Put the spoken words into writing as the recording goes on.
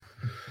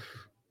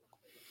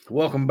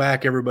Welcome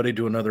back, everybody,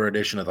 to another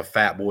edition of the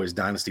Fatboyz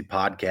Dynasty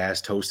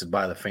podcast, hosted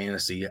by the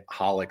Fantasy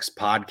Holics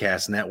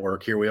Podcast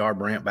Network. Here we are,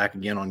 Brant, back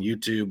again on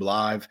YouTube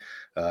Live.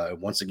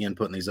 Once again,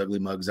 putting these ugly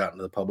mugs out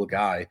into the public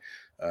eye.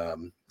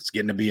 It's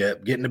getting to be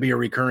a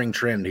recurring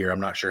trend here.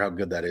 I'm not sure how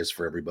good that is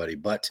for everybody,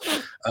 but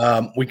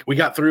we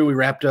got through. We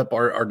wrapped up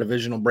our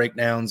divisional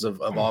breakdowns of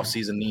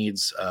off-season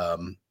needs.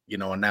 And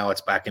now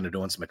it's back into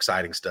doing some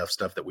exciting stuff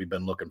that we've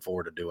been looking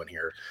forward to doing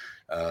here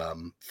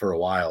for a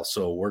while.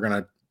 So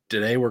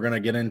Today, we're going to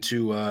get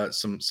into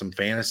some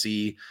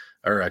fantasy,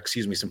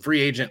 some free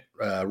agent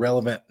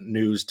relevant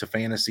news to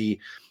fantasy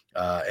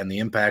and the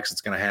impacts it's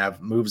going to have,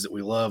 moves that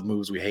we love,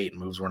 moves we hate, and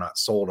moves we're not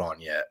sold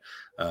on yet.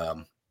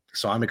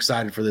 So I'm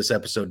excited for this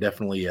episode.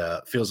 Definitely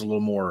feels a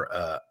little more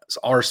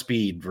our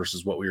speed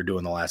versus what we were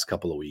doing the last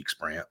couple of weeks,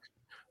 Brant.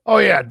 Oh,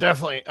 yeah,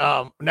 definitely.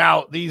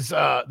 Now, these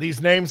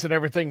names and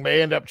everything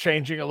may end up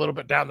changing a little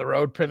bit down the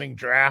road, pending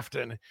draft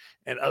and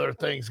other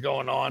things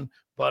going on.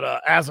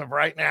 But as of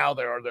right now,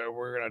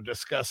 we're going to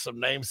discuss some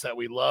names that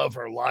we love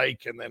or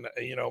like, and then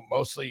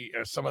mostly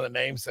some of the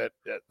names that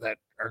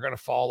are going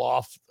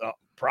to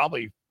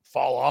probably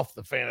fall off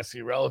the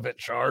fantasy relevant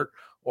chart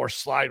or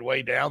slide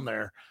way down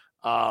there.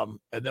 And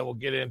then we'll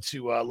get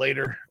into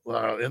later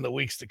in the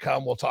weeks to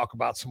come. We'll talk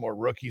about some more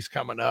rookies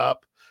coming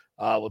up.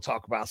 We'll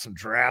talk about some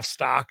draft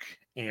stock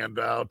and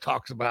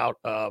talks about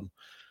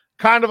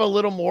kind of a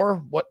little more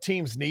what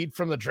teams need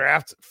from the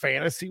draft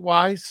fantasy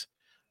wise.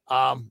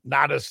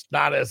 Not as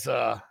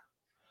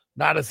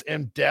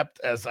in depth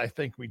as I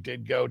think we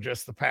did go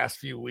just the past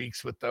few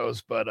weeks with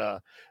those,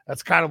 but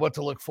that's kind of what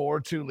to look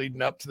forward to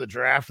leading up to the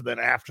draft. And then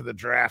after the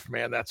draft,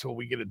 man, that's when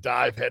we get to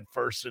dive head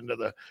first into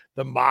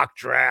the mock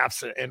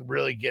drafts and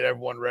really get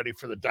everyone ready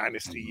for the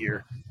dynasty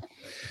year.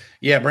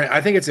 Yeah, Brent, I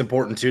think it's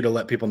important, too, to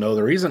let people know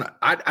the reason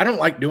I don't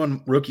like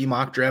doing rookie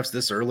mock drafts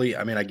this early.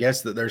 I mean, I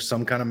guess that there's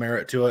some kind of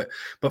merit to it.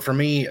 But for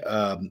me,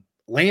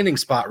 landing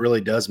spot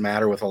really does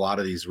matter with a lot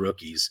of these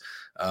rookies.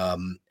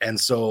 And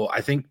so I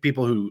think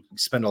people who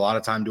spend a lot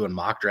of time doing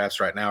mock drafts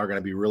right now are going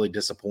to be really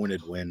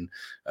disappointed when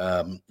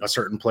a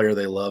certain player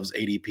they love's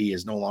ADP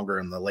is no longer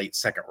in the late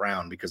second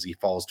round because he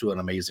falls to an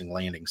amazing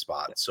landing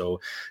spot.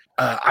 So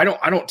I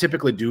don't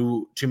typically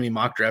do too many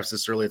mock drafts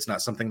this early. It's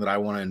not something that I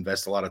want to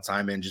invest a lot of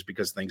time in just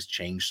because things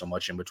change so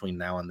much in between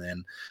now and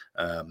then.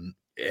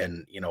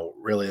 And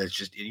really, it's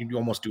just you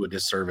almost do a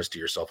disservice to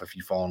yourself if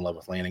you fall in love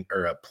with landing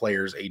or a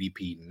player's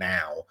ADP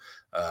now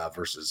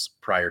versus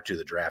prior to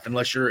the draft,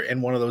 unless you're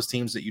in one of those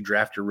teams that you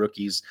draft your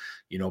rookies,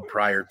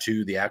 prior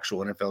to the actual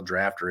NFL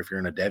draft, or if you're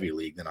in a Devy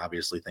league, then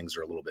obviously things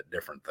are a little bit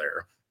different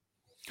there.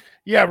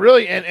 Yeah,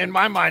 really. And in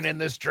my mind, in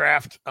this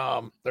draft,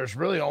 there's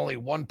really only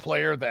one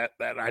player that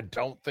I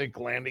don't think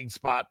landing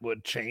spot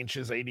would change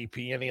his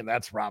ADP any, and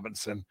that's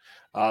Robinson,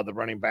 the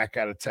running back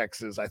out of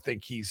Texas. I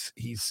think he's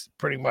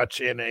pretty much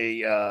in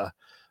a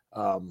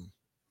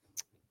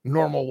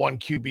normal 1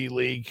 QB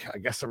league. I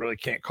guess I really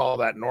can't call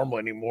that normal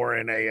anymore.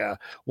 In a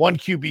 1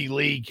 QB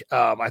league,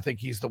 I think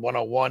he's the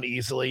 101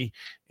 easily.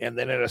 And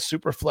then in a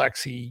super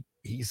flex,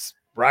 he's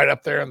right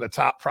up there in the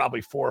top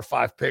probably 4 or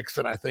 5 picks.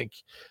 And I think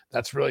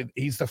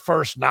he's the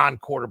first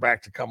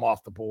non-quarterback to come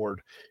off the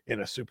board in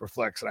a super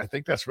flex. And I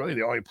think that's really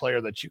the only player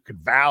that you could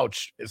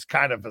vouch is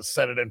kind of a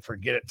set it and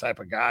forget it type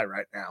of guy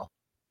right now.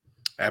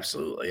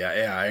 Absolutely.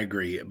 Yeah, I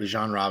agree.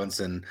 Bijan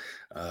Robinson,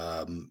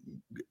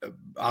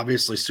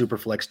 obviously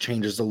Superflex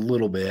changes a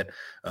little bit,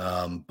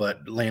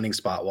 but landing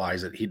spot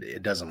wise,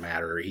 it doesn't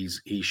matter.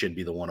 He should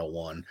be the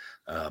 101.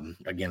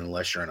 Again,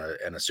 unless you're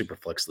in a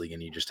Superflex league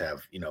and you just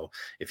have,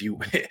 if you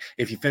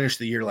finish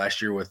the year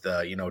last year with,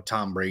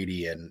 Tom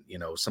Brady and,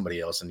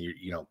 somebody else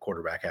and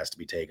quarterback has to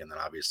be taken, then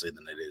obviously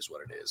then it is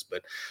what it is.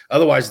 But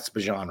otherwise it's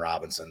Bijan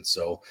Robinson.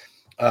 So,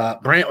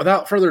 Brant,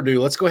 without further ado,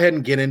 let's go ahead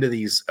and get into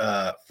these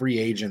free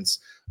agents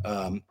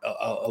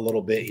a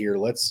little bit here.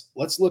 Let's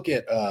look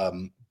at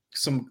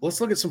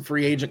some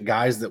free agent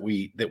guys that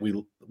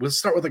let's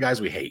start with the guys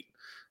we hate.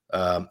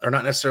 Or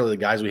not necessarily the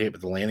guys we hate,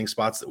 but the landing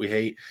spots that we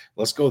hate.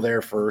 Let's go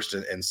there first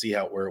and see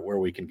where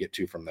we can get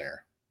to from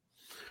there.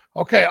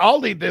 Okay, I'll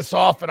lead this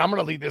off, and I'm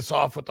going to lead this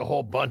off with a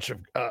whole bunch of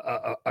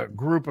a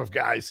group of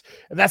guys,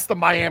 and that's the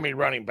Miami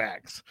running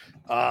backs.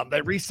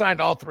 They re-signed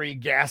all three: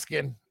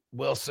 Gaskin,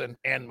 Wilson,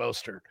 and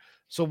Mostert.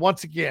 So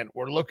once again,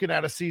 we're looking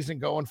at a season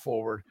going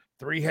forward,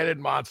 three-headed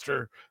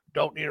monster.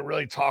 Don't need to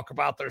really talk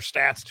about their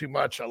stats too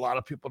much. A lot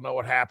of people know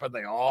what happened.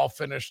 They all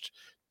finished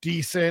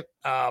decent.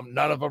 None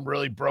of them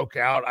really broke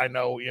out. I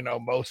know,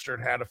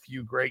 Mostert had a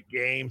few great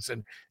games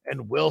and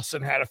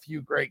Wilson had a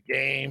few great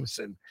games.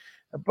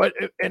 But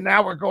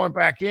now we're going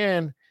back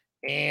in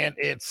and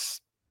it's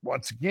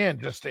once again,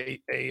 just a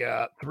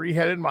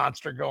three-headed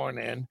monster going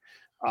in.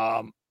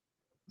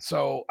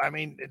 So, I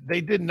mean,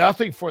 they did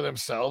nothing for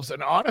themselves.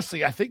 And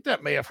honestly, I think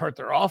that may have hurt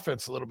their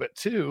offense a little bit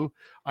too.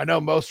 I know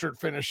Mostert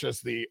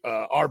finishes the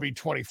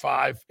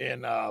RB25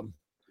 in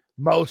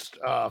most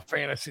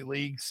fantasy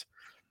leagues,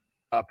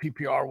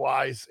 PPR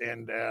wise.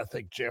 And I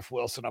think Jeff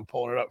Wilson, I'm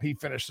pulling it up, he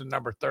finished in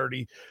number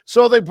 30.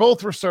 So they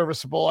both were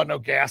serviceable. I know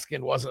Gaskin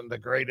wasn't the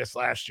greatest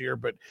last year,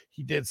 but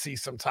he did see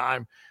some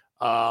time.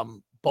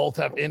 Both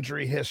have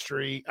injury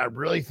history. I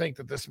really think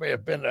that this may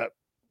have been a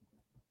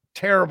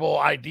terrible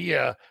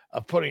idea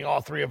of putting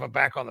all three of them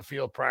back on the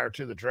field prior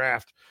to the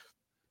draft,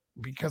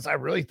 because I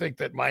really think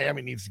that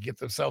Miami needs to get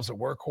themselves a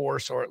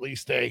workhorse, or at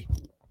least a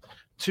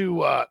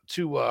two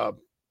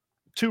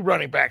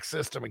running back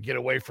system, and get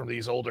away from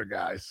these older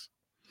guys.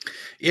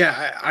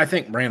 Yeah, I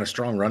think ran a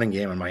strong running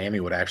game in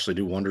Miami would actually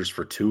do wonders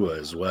for Tua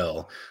as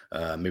well.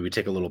 Maybe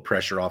take a little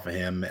pressure off of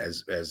him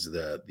as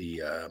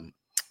the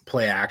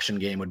play action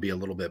game would be a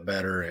little bit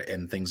better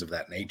and things of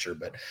that nature.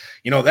 But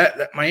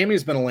that Miami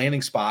has been a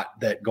landing spot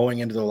that going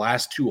into the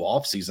last two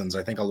off seasons,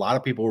 I think a lot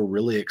of people were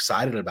really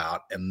excited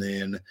about, and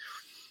then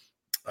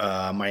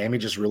Miami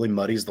just really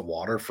muddies the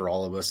water for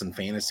all of us in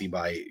fantasy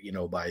by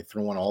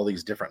throwing all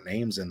these different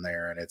names in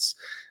there. And it's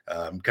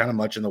kind of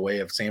much in the way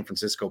of San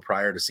Francisco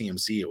prior to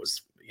CMC. It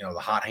was, the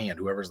hot hand.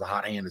 Whoever's the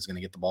hot hand is going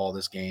to get the ball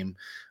this game.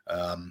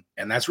 And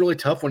that's really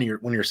tough when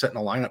you're setting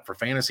a lineup for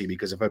fantasy,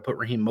 because if I put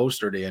Raheem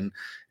Mostert in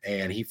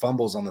and he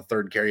fumbles on the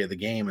third carry of the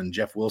game and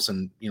Jeff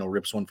Wilson,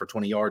 rips one for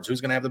 20 yards, who's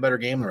going to have the better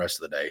game the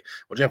rest of the day?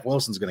 Well, Jeff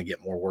Wilson's going to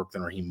get more work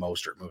than Raheem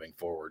Mostert moving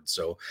forward.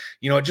 So,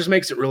 it just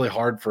makes it really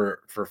hard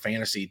for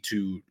fantasy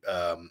to,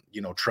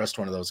 trust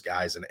one of those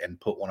guys and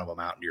put one of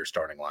them out into your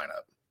starting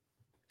lineup.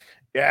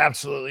 Yeah,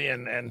 absolutely.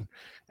 And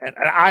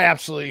I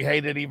absolutely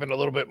hate it even a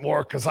little bit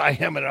more because I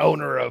am an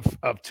owner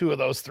of two of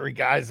those three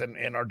guys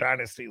in our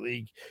dynasty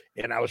league.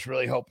 And I was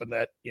really hoping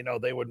that,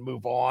 they would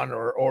move on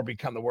or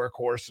become the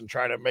workhorse and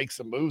try to make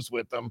some moves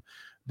with them.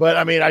 But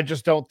I mean, I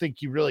just don't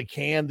think you really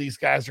can. These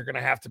guys are going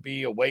to have to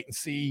be a wait and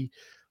see.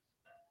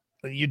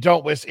 You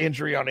don't wish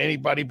injury on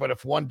anybody, but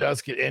if one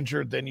does get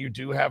injured, then you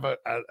do have a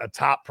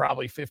top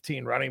probably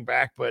 15 running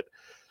back. But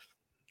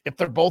if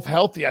they're both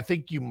healthy, I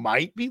think you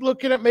might be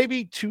looking at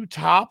maybe two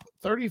top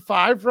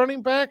 35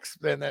 running backs.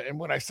 And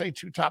when I say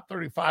two top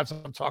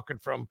 35s, I'm talking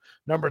from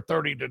number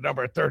 30 to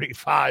number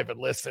 35,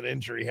 unless an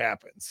injury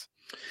happens.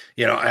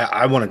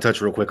 I want to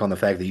touch real quick on the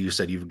fact that you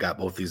said you've got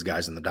both these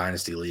guys in the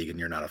Dynasty League and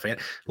you're not a fan.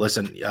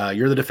 Listen,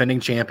 you're the defending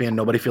champion.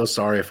 Nobody feels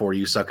sorry for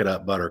you. Suck it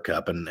up,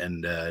 Buttercup,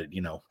 and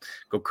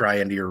go cry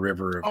into your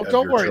river.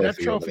 Don't worry.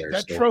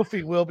 That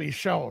trophy will be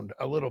shown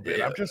a little bit.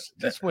 Yeah, I'm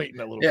just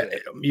waiting a little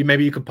bit.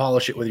 Maybe you could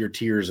polish it with your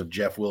tears of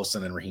Jeff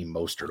Wilson and Raheem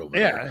Mostert over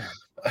there.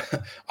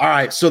 All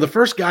right. So the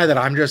first guy that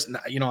I'm just,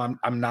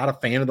 I'm not a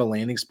fan of the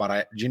landing spot.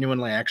 I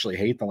genuinely actually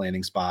hate the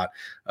landing spot.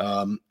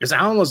 Is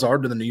Allen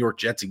Lazard to the New York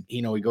Jets.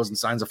 He goes and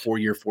signs a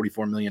 4-year,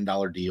 $44 million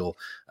deal.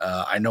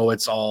 I know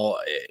it's all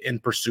in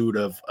pursuit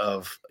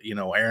of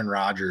Aaron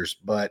Rodgers,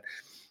 but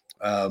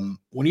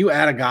when you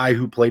add a guy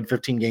who played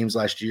 15 games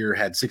last year,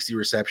 had 60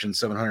 receptions,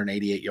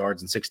 788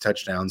 yards, and 6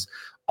 touchdowns,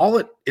 all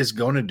it is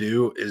going to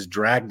do is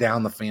drag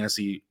down the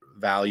fantasy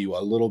value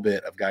a little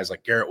bit of guys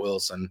like Garrett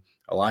Wilson,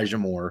 Elijah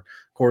Moore,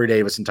 Corey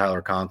Davis, and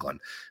Tyler Conklin.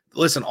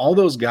 Listen, all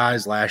those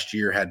guys last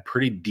year had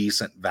pretty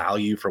decent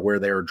value for where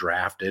they were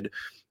drafted.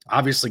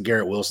 Obviously,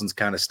 Garrett Wilson's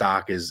kind of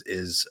stock is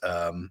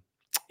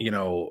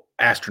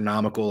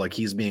astronomical. Like,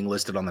 he's being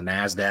listed on the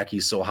NASDAQ.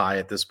 He's so high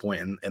at this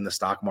point in the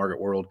stock market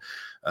world.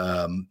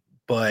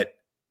 But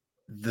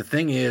the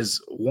thing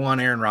is, one,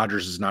 Aaron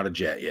Rodgers is not a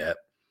Jet yet.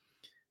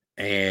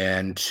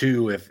 And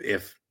two,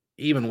 if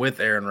even with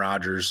Aaron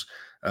Rodgers,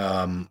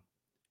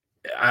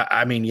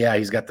 I mean, yeah,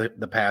 he's got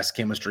the past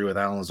chemistry with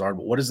Allen Lazard,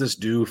 but what does this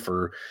do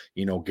for,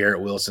 Garrett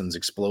Wilson's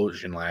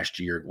explosion last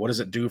year? What does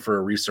it do for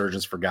a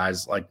resurgence for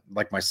guys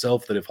like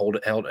myself that have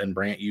held and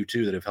Brant, you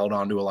too, that have held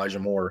on to Elijah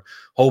Moore,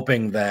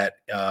 hoping that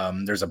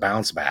there's a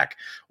bounce back?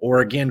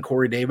 Or again,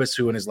 Corey Davis,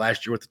 who in his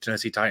last year with the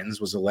Tennessee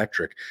Titans was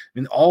electric. I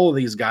mean, all of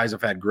these guys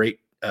have had great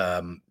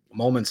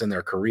moments in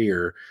their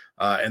career.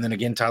 And then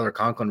again, Tyler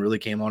Conklin really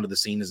came onto the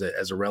scene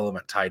as a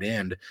relevant tight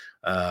end.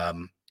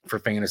 For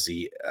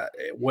fantasy.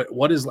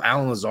 What does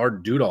Allen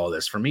Lazard do to all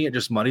this? For me, it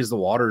just muddies the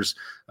waters,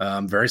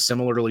 very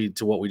similarly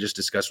to what we just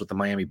discussed with the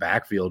Miami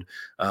backfield.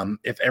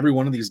 If every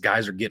one of these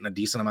guys are getting a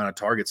decent amount of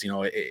targets,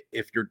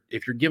 if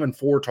you're giving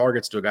 4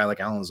 targets to a guy like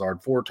Allen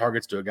Lazard, 4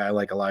 targets to a guy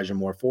like Elijah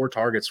Moore, 4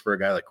 targets for a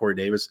guy like Corey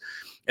Davis,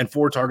 and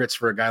 4 targets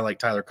for a guy like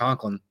Tyler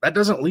Conklin, that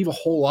doesn't leave a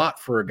whole lot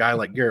for a guy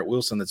like Garrett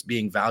Wilson that's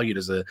being valued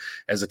as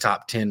a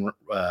top 10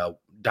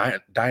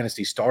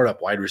 dynasty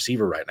startup wide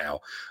receiver right now.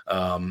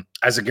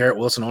 As a Garrett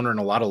Wilson owner in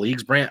a lot of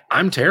leagues, Brant,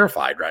 I'm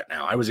terrified right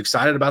now. I was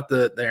excited about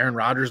the Aaron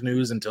Rodgers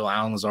news until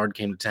Allen Lazard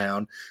came to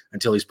town,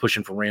 until he's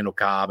pushing for Randall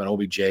Cobb and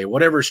OBJ.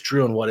 Whatever's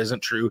true and what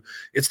isn't true,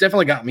 it's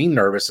definitely got me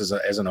nervous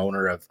as an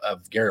owner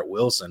of Garrett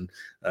Wilson,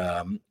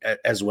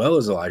 as well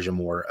as Elijah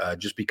Moore,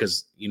 just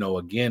because,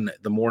 again,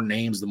 the more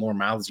names, the more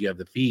mouths you have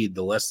to feed,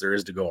 the less there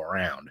is to go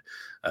around.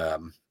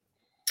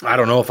 I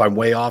don't know if I'm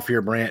way off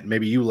here, Brant.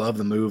 Maybe you love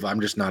the move.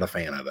 I'm just not a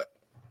fan of it.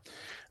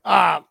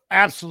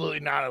 Absolutely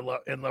not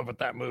in love with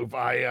that move.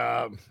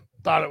 I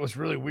thought it was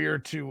really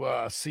weird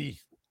to see,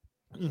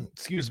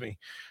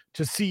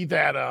 to see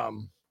that,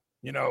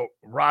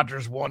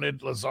 Rodgers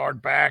wanted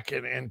Lazard back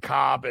and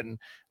Cobb and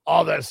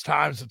all those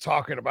times of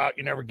talking about,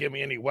 you never give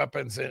me any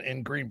weapons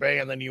in Green Bay.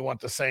 And then you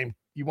want the same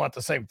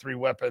 3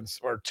 weapons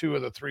or 2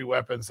 of the 3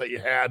 weapons that you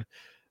had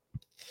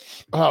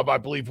I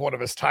believe one of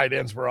his tight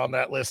ends were on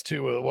that list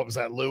too. What was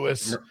that,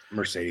 Lewis?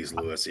 Mercedes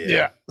Lewis, yeah.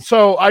 Yeah.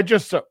 So I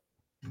just,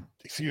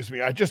 excuse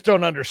me, I just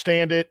don't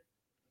understand it.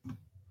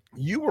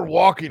 You were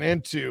walking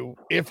into,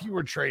 if you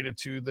were traded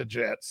to the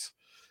Jets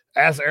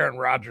as Aaron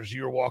Rodgers,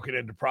 you were walking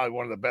into probably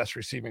one of the best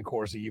receiving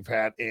cores that you've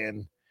had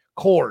in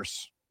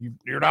cores.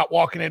 You're not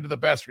walking into the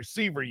best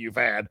receiver you've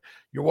had.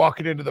 You're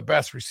walking into the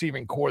best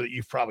receiving core that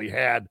you've probably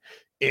had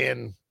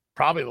in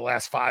probably the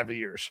last 5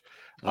 years.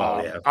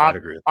 Yeah, I'd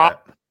agree with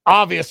that.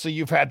 Obviously,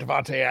 you've had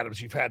Devontae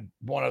Adams. You've had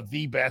one of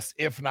the best,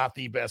 if not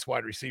the best,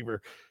 wide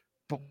receiver.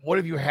 But what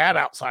have you had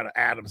outside of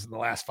Adams in the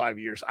last 5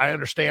 years? I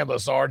understand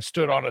Lazard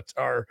stood on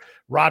or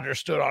Rodgers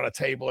stood on a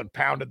table and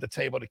pounded the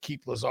table to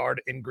keep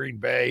Lazard in Green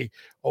Bay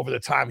over the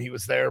time he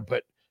was there.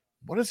 But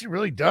what has he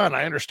really done?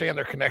 I understand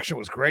their connection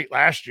was great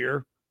last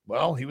year.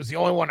 Well, he was the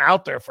only one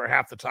out there for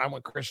half the time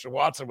when Christian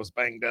Watson was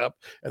banged up,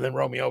 and then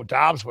Romeo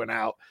Doubs went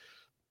out.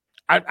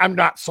 I'm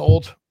not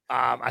sold.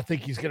 I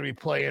think he's going to be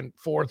playing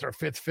fourth or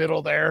fifth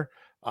fiddle there.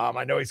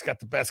 I know he's got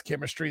the best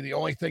chemistry. The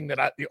only thing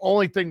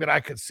that I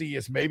could see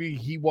is maybe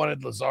he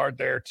wanted Lazard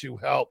there to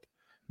help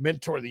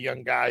mentor the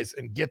young guys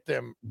and get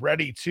them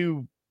ready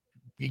to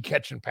be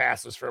catching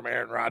passes from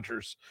Aaron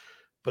Rodgers.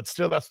 But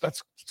still, that's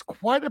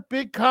quite a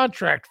big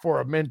contract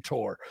for a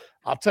mentor.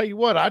 I'll tell you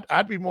what,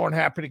 I'd be more than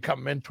happy to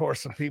come mentor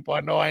some people.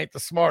 I know I ain't the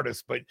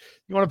smartest, but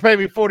you want to pay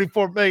me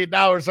 $44 million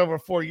over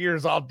 4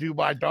 years, I'll do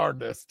my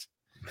darndest.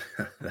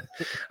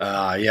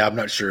 Yeah, I'm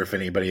not sure if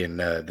anybody in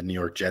the New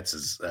York Jets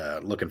is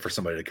looking for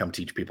somebody to come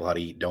teach people how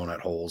to eat donut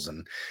holes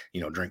and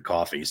drink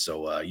coffee.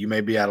 So you may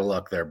be out of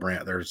luck there,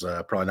 Brant. There's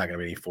probably not going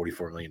to be any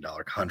 $44 million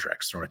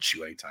contracts thrown at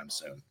you anytime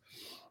soon.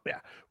 Yeah,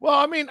 well,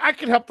 I mean, I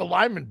could help the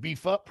linemen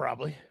beef up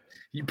probably.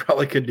 You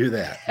probably could do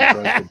that.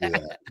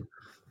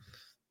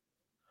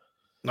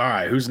 All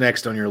right, who's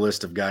next on your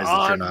list of guys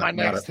that you're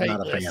not a fan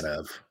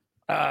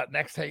of?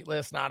 Next hate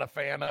list, not a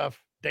fan of.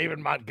 David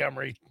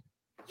Montgomery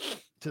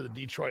to the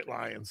Detroit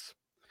Lions.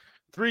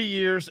 3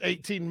 years,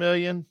 $18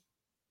 million.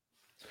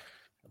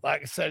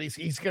 Like I said,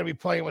 he's going to be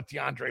playing with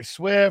DeAndre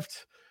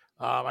Swift.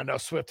 I know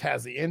Swift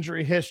has the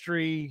injury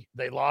history.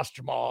 They lost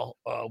Jamal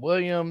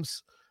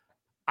Williams.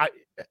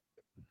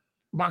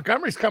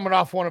 Montgomery's coming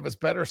off one of his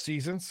better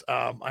seasons.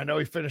 I know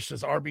he finished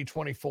his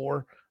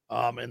RB24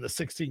 in the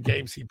 16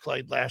 games he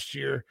played last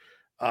year.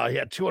 He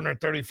had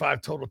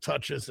 235 total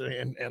touches,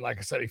 and like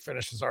I said, he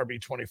finished his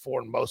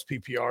RB24 in most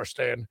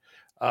PPR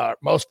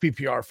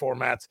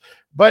formats.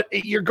 But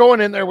you're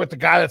going in there with the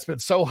guy that's been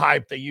so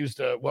hyped. They used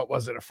a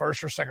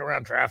first or second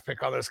round draft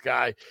pick on this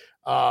guy.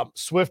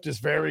 Swift is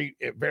very,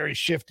 very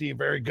shifty,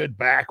 very good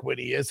back when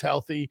he is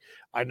healthy.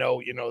 I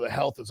know, the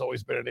health has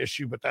always been an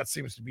issue, but that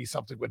seems to be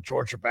something with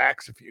Georgia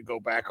backs if you go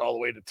back all the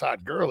way to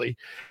Todd Gurley.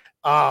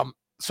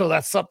 So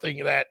that's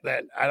something that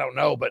I don't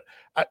know, but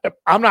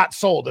I'm not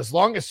sold. As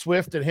long as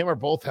Swift and him are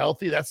both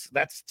healthy, that's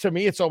to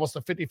me, it's almost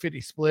a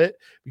 50-50 split,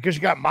 because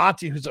you got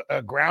Monty, who's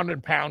a ground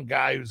and pound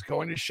guy who's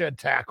going to shed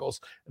tackles.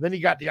 And then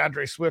you got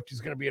DeAndre Swift, who's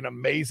going to be an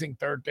amazing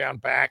third down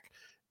back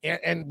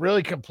and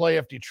really can play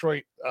if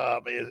Detroit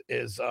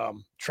is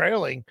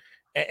trailing.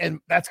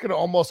 And that's going to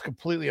almost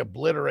completely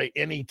obliterate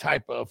any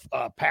type of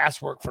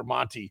pass work for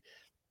Monty.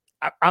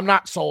 I'm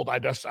not sold. I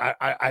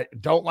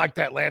don't like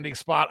that landing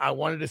spot. I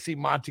wanted to see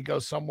Monty go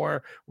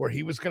somewhere where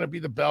he was going to be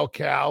the bell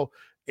cow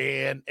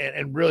and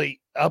really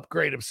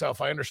upgrade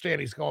himself. I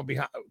understand he's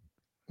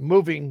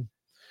moving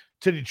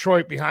to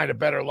Detroit behind a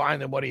better line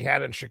than what he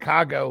had in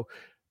Chicago,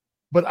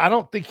 but I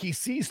don't think he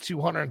sees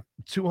 200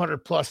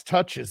 plus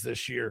touches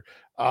this year.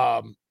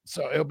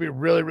 So it'll be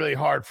really, really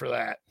hard for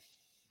that.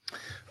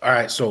 All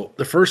right. So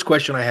the first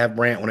question I have,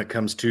 Brant, when it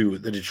comes to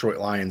the Detroit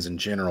Lions in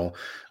general,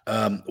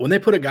 when they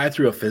put a guy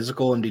through a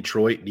physical in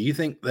Detroit, do you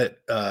think that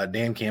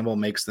Dan Campbell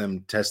makes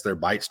them test their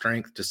bite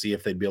strength to see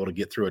if they'd be able to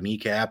get through a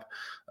kneecap?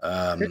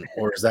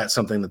 Or is that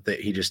something that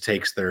he just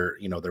takes their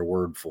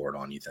word for it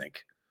on, you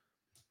think?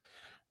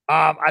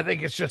 I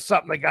think it's just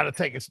something they got to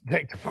take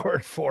the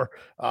word for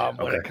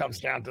when it comes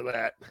down to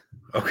that.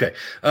 Okay.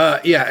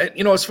 Yeah.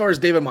 As far as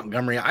David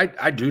Montgomery,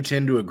 I do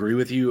tend to agree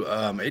with you.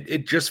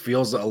 It just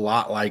feels a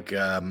lot like,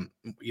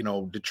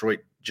 Detroit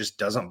just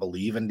doesn't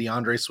believe in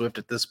DeAndre Swift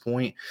at this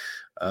point.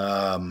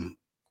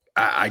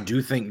 I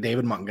do think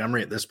David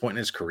Montgomery at this point in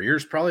his career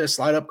is probably a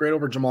slight upgrade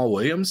over Jamal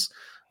Williams.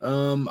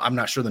 I'm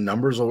not sure the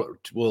numbers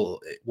will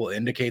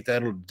indicate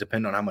that. It'll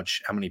depend on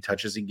how many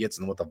touches he gets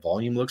and what the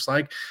volume looks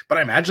like. But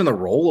I imagine the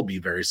role will be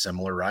very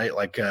similar, right?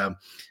 Like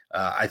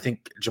I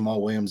think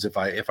Jamal Williams, if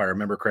I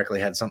remember correctly,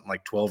 had something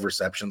like 12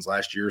 receptions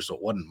last year, so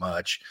it wasn't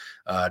much.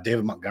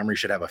 David Montgomery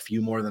should have a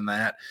few more than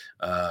that,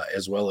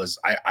 as well as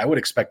I would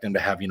expect him to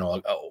have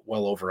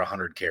well over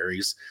 100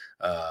 carries,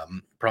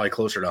 probably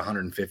closer to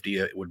 150.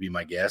 It would be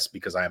my guess,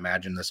 because I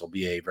imagine this will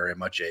be very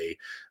much a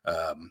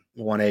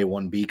 1A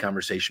 1B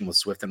conversation with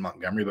Swift and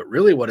Montgomery. But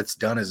really, what it's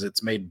done is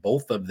it's made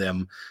both of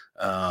them.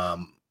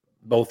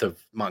 Both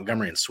of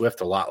Montgomery and Swift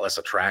a lot less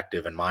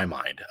attractive in my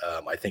mind.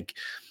 I think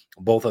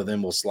both of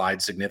them will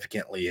slide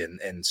significantly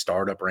in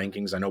startup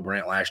rankings. I know,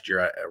 Brant, last year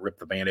I ripped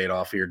the Band-Aid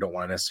off here. Don't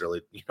want to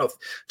necessarily,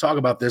 talk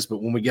about this,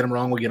 but when we get them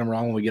wrong, we get them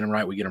wrong. When we get them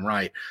right, we get them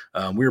right.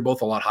 We were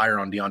both a lot higher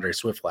on DeAndre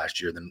Swift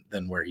last year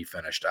than where he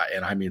finished.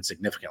 And I mean,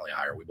 significantly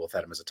higher. We both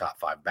had him as a top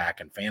 5 back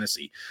in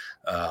fantasy.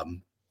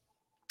 And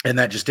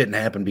that just didn't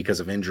happen because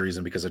of injuries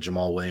and because of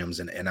Jamal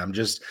Williams. And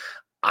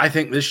I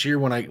think this year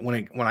when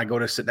I go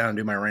to sit down and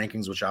do my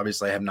rankings, which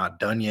obviously I have not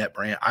done yet,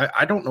 Brant,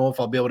 I don't know if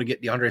I'll be able to get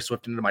DeAndre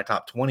Swift into my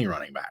top 20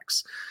 running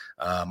backs.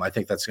 I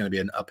think that's going to be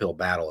an uphill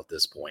battle at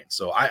this point.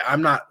 So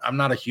I'm not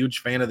a huge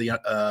fan of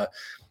the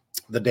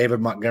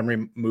David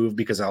Montgomery move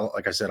because,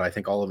 like I said, I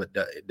think all of it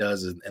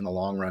does in the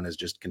long run is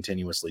just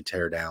continuously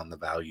tear down the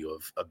value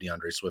of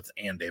DeAndre Swift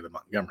and David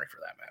Montgomery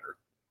for that matter.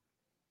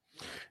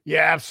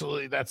 Yeah,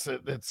 absolutely. That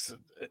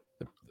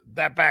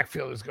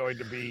backfield is going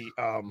to be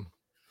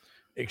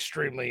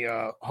extremely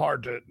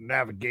hard to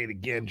navigate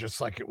again, just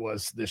like it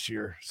was this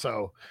year.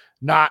 So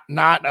not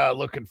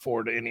looking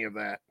forward to any of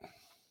that.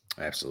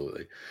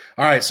 Absolutely.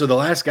 All right. So the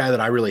last guy that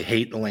I really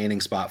hate the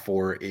landing spot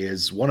for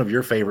is one of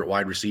your favorite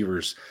wide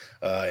receivers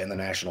in the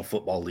National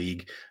Football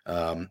League.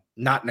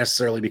 Not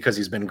necessarily because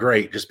he's been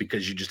great, just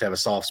because you just have a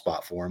soft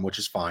spot for him, which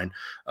is fine.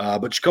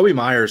 But Jakobi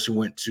Meyers, who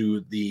went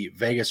to the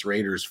Vegas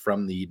Raiders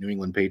from the New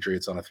England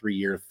Patriots on a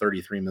 3-year,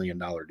 $33 million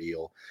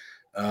deal.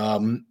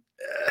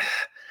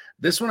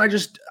 This one I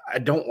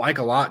don't like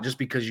a lot just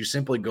because you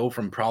simply go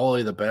from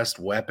probably the best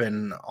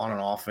weapon on an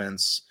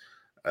offense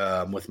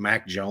with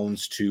Mac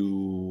Jones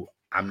to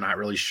I'm not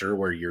really sure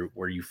where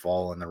you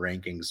fall in the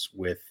rankings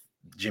with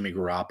Jimmy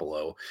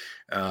Garoppolo.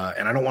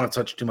 And I don't want to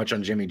touch too much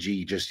on Jimmy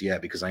G just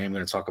yet because I am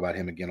going to talk about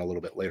him again a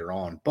little bit later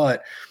on.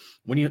 But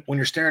when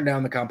you're staring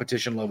down the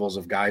competition levels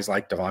of guys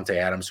like Devontae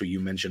Adams, who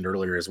you mentioned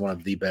earlier is one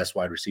of the best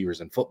wide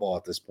receivers in football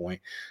at this point,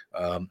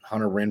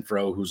 Hunter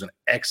Renfrow, who's an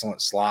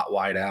excellent slot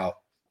wide out,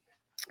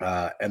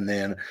 and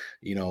then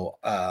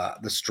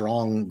the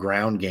strong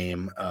ground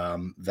game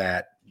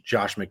that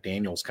Josh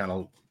McDaniels kind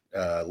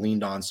of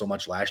leaned on so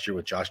much last year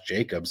with Josh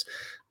Jacobs.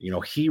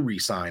 He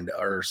re-signed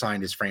or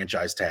signed his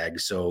franchise tag.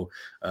 So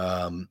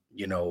what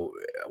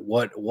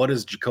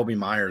does Jakobi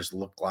Meyers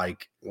look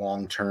like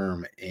long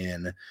term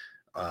in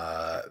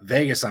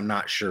Vegas? I'm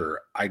not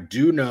sure. I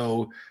do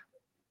know,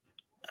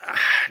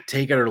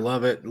 take it or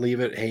love it, leave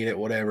it, hate it,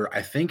 whatever.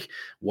 I think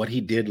what he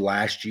did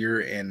last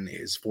year in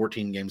his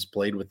 14 games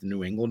played with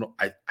New England,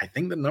 I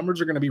think the numbers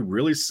are going to be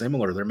really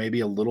similar. There may be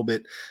a little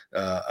bit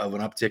of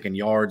an uptick in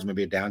yards,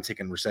 maybe a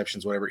downtick in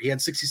receptions, whatever. He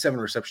had 67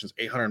 receptions,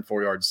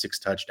 804 yards, 6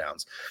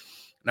 touchdowns.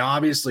 Now,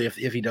 obviously, if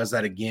he does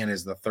that again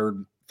as the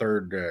third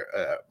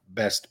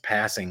best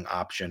passing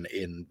option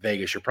in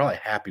Vegas, you're probably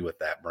happy with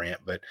that,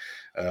 Brant. But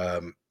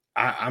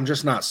I'm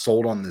just not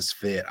sold on this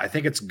fit. I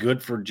think it's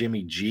good for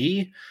Jimmy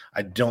G.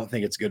 I don't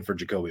think it's good for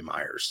Jakobi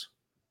Meyers.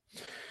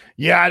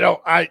 Yeah,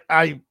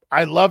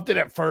 I loved it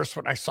at first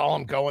when I saw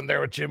him going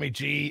there with Jimmy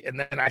G, and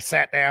then I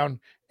sat down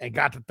and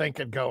got to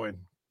thinking, going,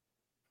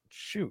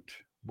 shoot,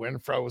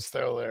 Renfrow was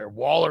still there.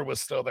 Waller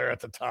was still there at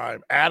the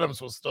time.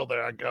 Adams was still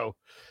there. I go,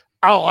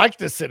 I don't like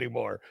this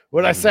anymore.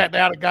 When I sat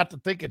down and got to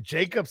thinking,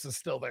 Jacobs is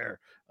still there.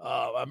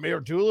 Amir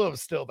Abdullah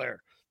is still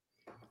there.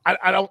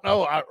 I don't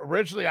know.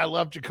 Originally, I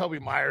loved Jakobi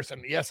Meyers,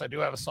 and yes, I do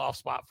have a soft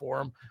spot for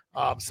him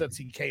since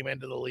he came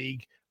into the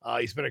league.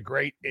 He's been a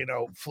great,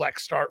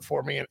 flex start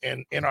for me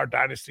in our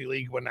dynasty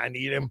league when I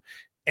need him,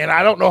 and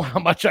I don't know how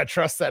much I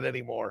trust that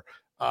anymore.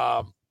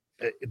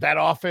 That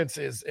offense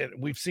is,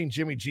 we've seen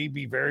Jimmy G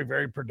be very,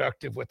 very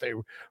productive with a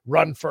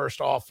run-first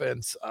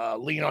offense.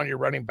 Lean on your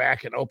running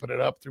back and open it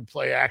up through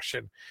play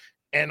action.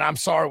 And I'm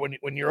sorry,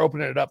 when you're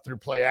opening it up through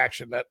play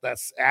action,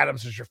 that's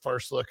Adams is your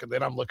first look, and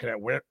then I'm looking at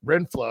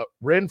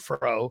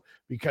Renfrow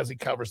because he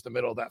covers the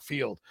middle of that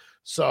field.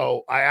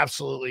 So I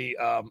absolutely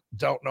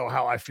don't know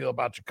how I feel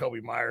about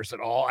Jakobi Meyers at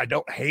all. I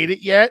don't hate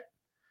it yet,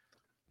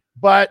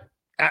 but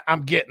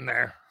I'm getting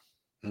there.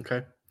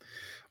 Okay.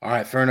 All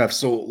right, fair enough.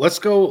 So let's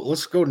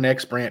go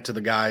next, Brant, to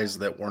the guys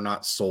that we're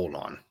not sold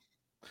on.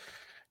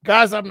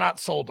 Guys I'm not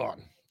sold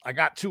on. I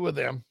got 2 of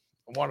them.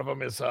 One of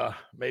them is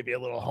maybe a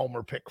little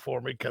homer pick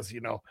for me because,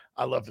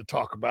 I love to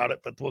talk about it,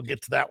 but we'll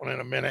get to that one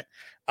in a minute.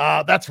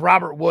 That's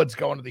Robert Woods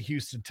going to the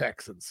Houston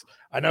Texans.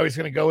 I know he's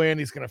going to go in.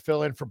 He's going to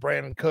fill in for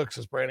Brandon Cooks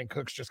as Brandon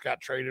Cooks just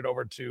got traded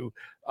over to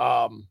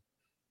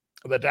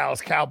the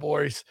Dallas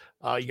Cowboys.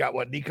 You got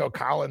Nico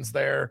Collins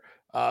there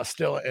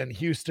still in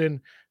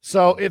Houston.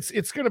 So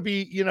it's going to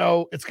be,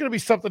 it's going to be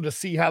something to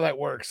see how that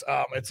works.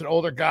 It's an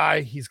older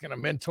guy. He's going to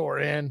mentor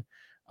in.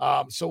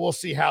 So we'll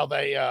see how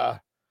they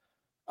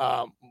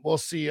how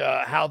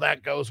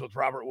that goes with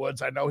Robert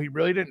Woods. I know he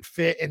really didn't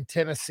fit in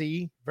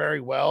Tennessee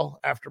very well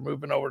after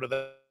moving over to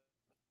the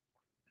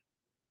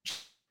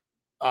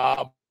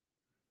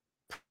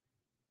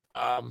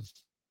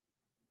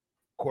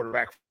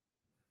quarterback.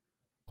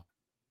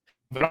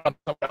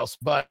 Else,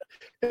 but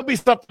it'll be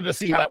something to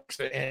see how that works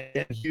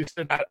in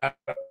Houston. I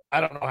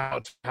don't know how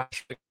it's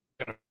actually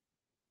going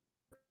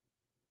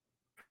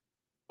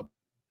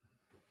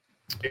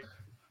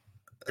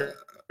to.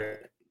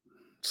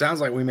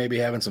 Sounds like we may be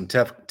having some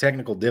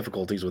technical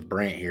difficulties with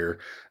Brant here.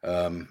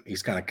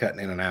 He's kind of cutting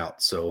in and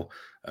out. So,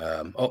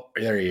 oh,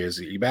 there he is.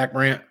 Are you back,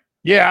 Brant?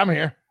 Yeah, I'm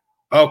here.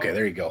 Okay,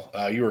 there you go.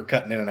 You were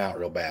cutting in and out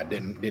real bad.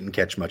 Didn't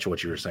catch much of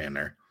what you were saying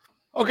there.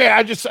 Okay,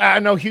 I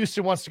know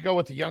Houston wants to go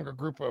with a younger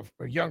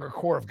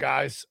core of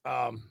guys.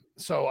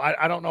 So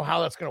I don't know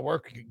how that's going to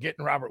work.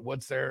 Getting Robert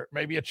Woods there,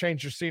 maybe a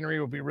change of scenery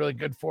would be really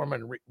good for him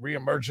and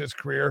reemerge his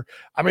career.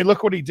 I mean,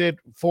 look what he did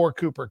for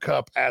Cooper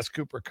Kupp as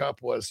Cooper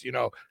Kupp was,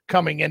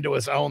 coming into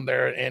his own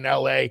there in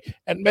LA.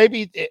 And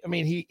maybe, I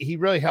mean, he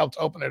really helped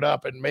open it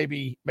up. And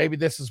maybe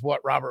this is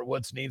what Robert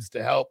Woods needs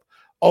to help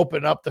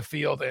open up the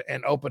field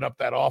and open up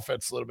that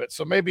offense a little bit.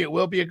 So maybe it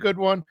will be a good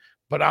one,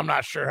 but I'm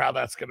not sure how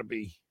that's going to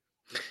be.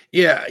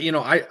 Yeah,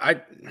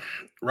 I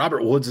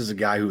Robert Woods is a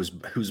guy who's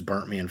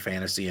burnt me in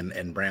fantasy,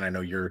 and Brand, I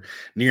know you're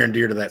near and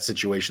dear to that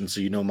situation, so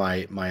you know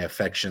my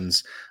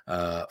affections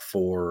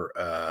for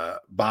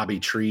Bobby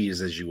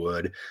Trees, as you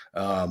would.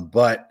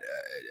 But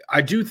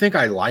I do think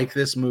I like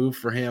this move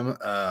for him.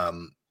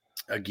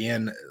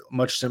 Again,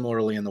 much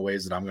similarly in the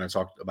ways that I'm going to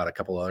talk about a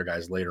couple other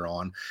guys later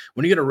on.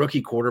 When you get a rookie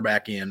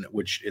quarterback in,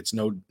 which it's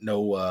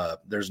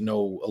there's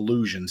no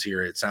illusions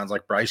here. It sounds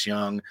like Bryce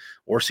Young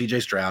or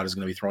CJ Stroud is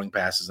going to be throwing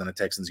passes in a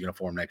Texans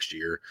uniform next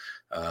year,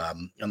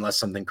 unless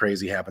something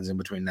crazy happens in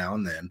between now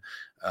and then.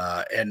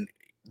 And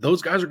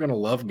those guys are going to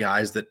love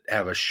guys that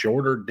have a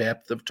shorter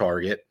depth of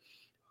target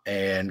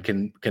and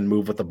can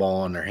move with the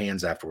ball in their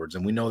hands afterwards.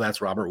 And we know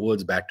that's Robert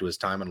Woods back to his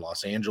time in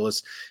Los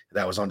Angeles.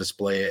 That was on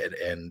display.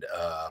 And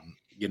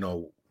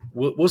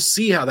we'll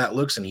see how that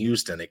looks in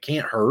Houston. It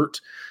can't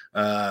hurt.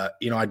 I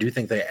do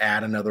think they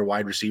add another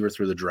wide receiver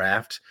through the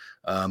draft.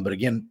 But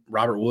again,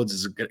 Robert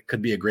Woods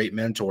could be a great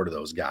mentor to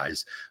those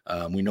guys.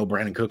 We know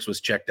Brandon Cooks was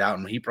checked out,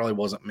 and he probably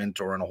wasn't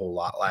mentoring a whole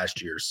lot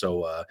last year.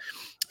 So,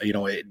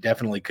 it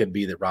definitely could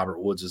be that Robert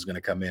Woods is going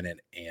to come in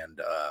and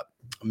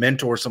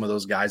mentor some of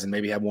those guys and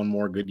maybe have one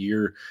more good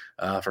year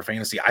for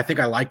fantasy. I think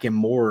I like him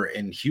more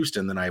in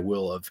Houston than I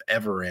will have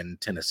ever in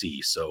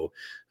Tennessee. So,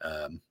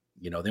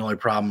 the only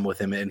problem with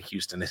him in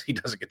Houston is he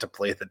doesn't get to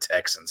play the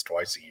Texans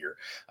twice a year.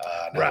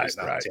 Now he's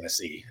not in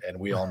Tennessee, and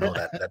we all know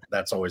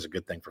that's always a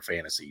good thing for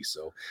fantasy.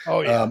 So,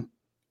 oh yeah.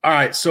 All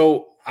right,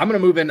 so I'm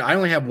going to move in. I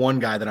only have one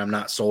guy that I'm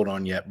not sold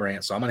on yet,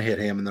 Brant, so I'm going to hit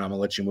him, and then I'm going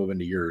to let you move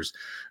into yours.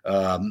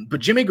 But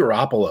Jimmy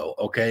Garoppolo,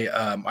 okay,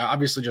 I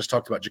obviously just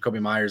talked about Jacoby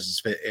Myers'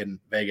 fit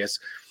in Vegas.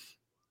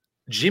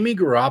 Jimmy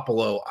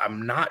Garoppolo,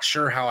 I'm not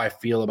sure how I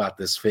feel about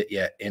this fit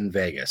yet in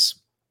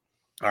Vegas.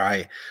 All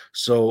right,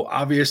 so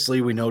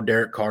obviously we know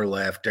Derek Carr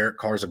left. Derek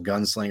Carr's a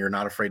gunslinger,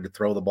 not afraid to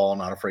throw the ball,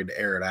 not afraid to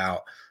air it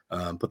out.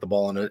 Put the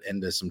ball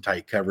into some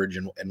tight coverage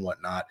and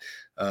whatnot.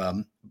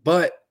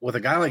 But with a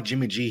guy like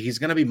Jimmy G, he's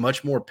going to be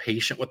much more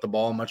patient with the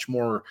ball, much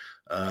more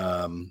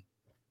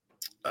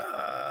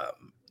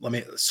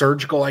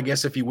surgical, I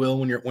guess, if you will,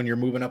 when you're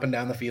moving up and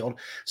down the field.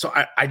 So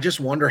I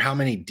just wonder how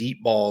many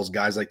deep balls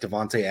guys like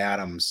Devontae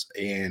Adams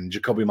and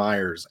Jacoby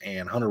Myers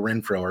and Hunter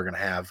Renfrow are going to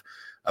have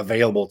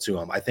available to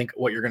him. I think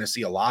what you're going to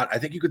see a lot, I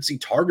think you could see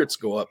targets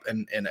go up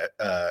and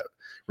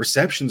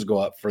receptions go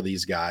up for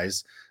these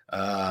guys.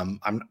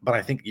 But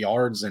I think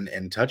yards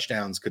and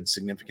touchdowns could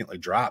significantly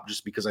drop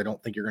just because I don't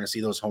think you're going to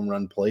see those home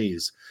run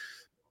plays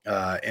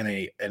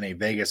in a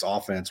Vegas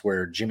offense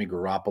where Jimmy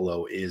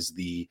Garoppolo is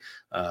the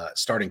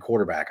starting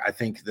quarterback. I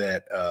think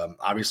that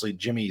obviously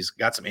Jimmy's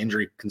got some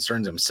injury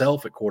concerns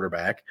himself at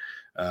quarterback.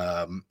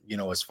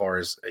 As far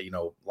as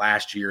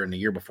last year and the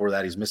year before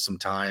that, he's missed some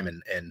time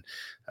and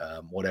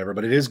whatever.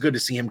 But it is good to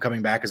see him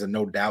coming back as a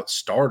no doubt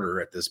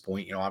starter at this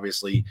point.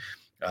 Obviously.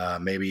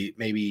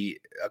 Maybe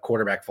a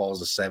quarterback falls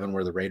to 7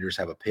 where the Raiders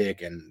have a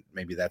pick, and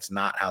maybe that's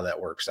not how that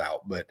works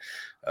out. But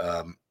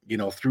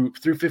through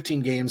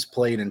 15 games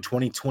played in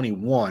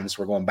 2021,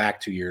 so we're going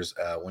back 2 years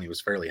when he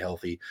was fairly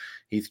healthy.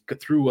 He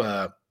threw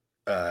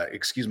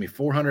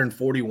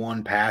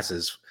 441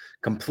 passes,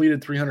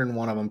 completed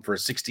 301 of them for a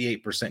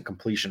 68%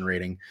 completion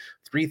rating,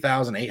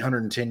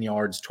 3,810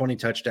 yards, 20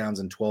 touchdowns,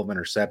 and 12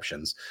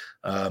 interceptions.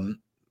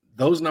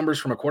 Those numbers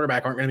from a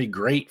quarterback aren't going to be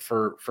great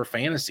for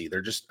fantasy.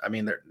 They're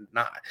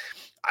not.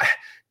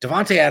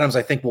 Devontae Adams,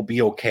 I think, will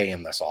be okay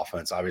in this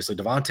offense. Obviously,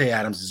 Devontae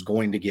Adams is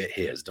going to get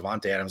his.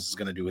 Devontae Adams is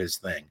going to do his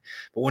thing.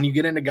 But when you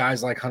get into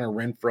guys like Hunter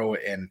Renfrow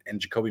and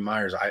Jacoby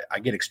Myers, I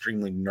get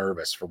extremely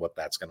nervous for what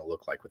that's going to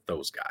look like with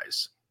those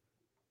guys.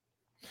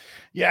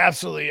 Yeah,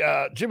 absolutely.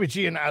 Jimmy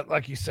G, and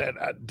like you said,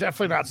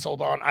 definitely not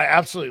sold on. I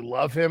absolutely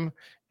love him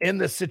in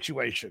this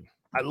situation.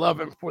 I love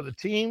him for the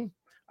team.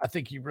 I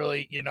think he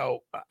really,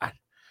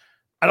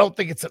 I don't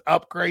think it's an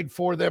upgrade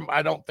for them.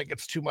 I don't think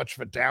it's too much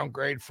of a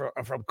downgrade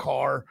from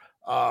Carr.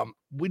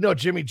 We know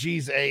Jimmy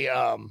G's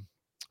a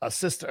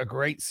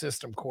great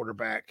system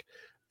quarterback,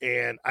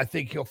 and I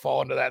think he'll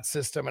fall into that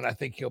system, and I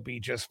think he'll be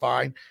just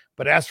fine.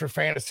 But as for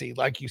fantasy,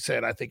 like you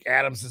said, I think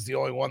Adams is the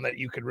only one that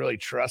you could really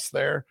trust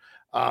there.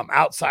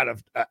 Outside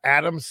of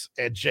Adams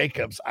and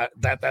Jacobs,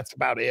 that's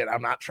about it.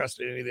 I'm not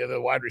trusting any of the other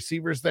wide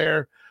receivers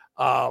there.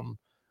 And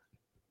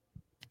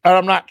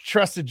I'm not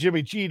trusting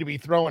Jimmy G to be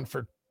throwing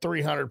for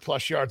 300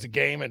 plus yards a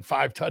game and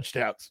 5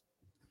 touchdowns.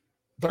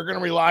 they're going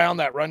to rely on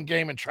that run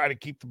game and try to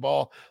keep the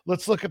ball.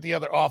 Let's look at the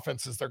other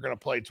offenses they're going to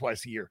play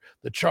twice a year.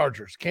 The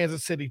Chargers,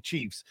 Kansas City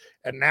Chiefs,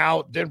 and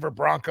now Denver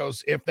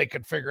Broncos, if they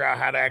could figure out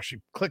how to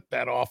actually click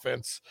that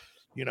offense,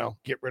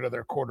 get rid of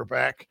their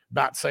quarterback,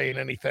 not saying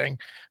anything.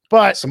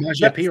 But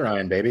Samaje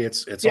Perine, baby,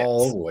 it's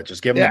all over with.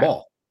 Just give him the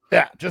ball.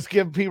 Yeah, just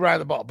give Perine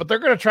the ball. But they're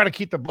going to try to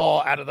keep the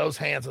ball out of those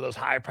hands of those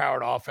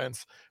high-powered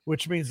offense,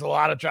 which means a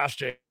lot of Josh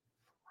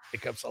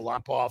Jacobs, a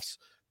lot of offs.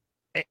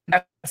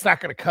 That's not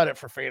going to cut it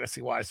for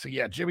fantasy-wise. So,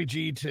 yeah, Jimmy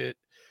G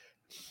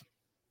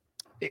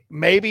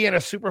maybe in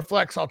a super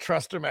flex, I'll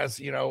trust him as,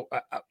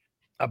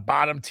 a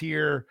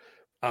bottom-tier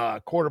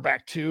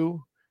quarterback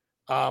 2.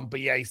 But,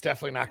 yeah, he's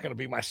definitely not going to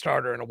be my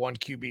starter in a 1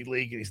 QB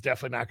league, and he's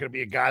definitely not going to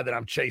be a guy that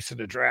I'm chasing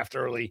to draft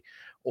early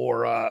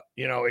or,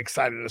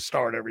 excited to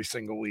start every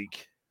single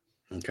week.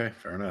 Okay,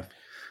 fair enough.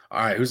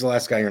 All right, who's the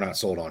last guy you're not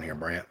sold on here,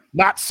 Brant?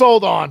 Not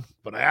sold on,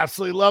 but I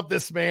absolutely love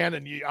this man.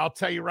 And I'll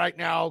tell you right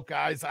now,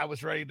 guys, I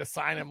was ready to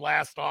sign him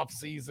last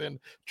offseason,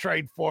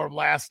 trade for him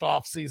last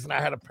offseason.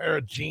 I had a pair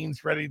of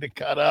jeans ready to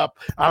cut up.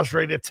 I was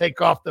ready to take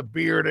off the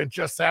beard and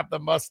just have the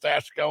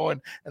mustache going,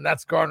 and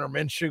that's Gardner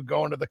Minshew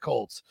going to the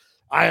Colts.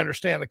 I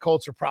understand the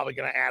Colts are probably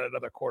going to add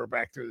another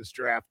quarterback through this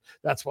draft.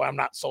 That's why I'm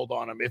not sold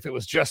on him. If it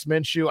was just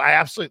Minshew,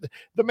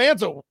 the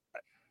man's a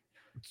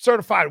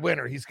certified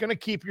winner. He's going to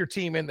keep your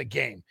team in the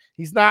game.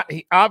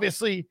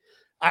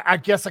 I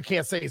guess I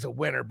can't say he's a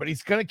winner, but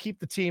he's going to keep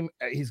the team.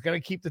 He's going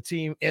to keep the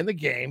team in the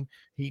game.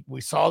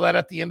 We saw that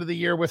at the end of the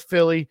year with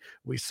Philly.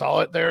 We saw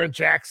it there in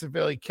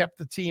Jacksonville. He kept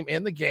the team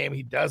in the game.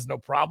 He does no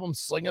problem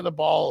slinging the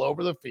ball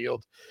over the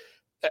field.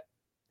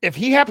 If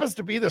he happens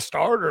to be the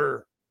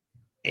starter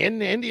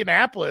in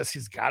Indianapolis,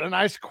 he's got a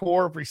nice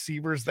core of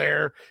receivers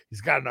there.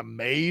 He's got an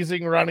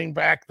amazing running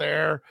back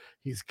there.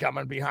 He's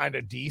coming behind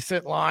a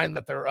decent line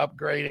that they're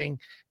upgrading.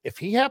 If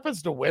he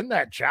happens to win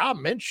that job,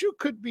 Minshew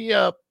could be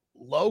a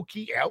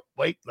low-key out.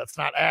 Wait, let's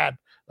not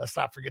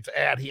forget to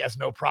add, he has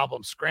no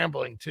problem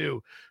scrambling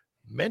too.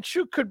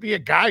 Minshew could be a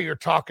guy you're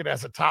talking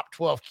as a top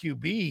 12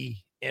 QB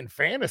in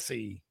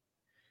fantasy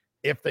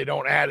if they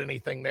don't add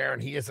anything there,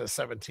 and he is a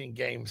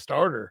 17-game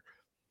starter.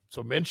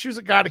 So Minshew's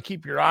a guy to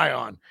keep your eye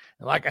on.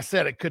 And like I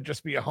said, it could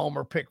just be a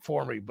homer pick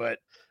for me, but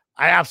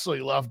I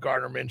absolutely love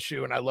Gardner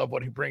Minshew, and I love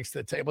what he brings to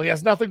the table. He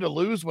has nothing to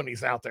lose when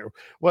he's out there.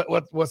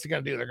 What's he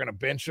going to do? They're going to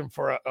bench him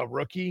for a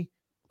rookie?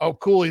 Oh,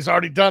 cool. He's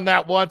already done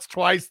that once,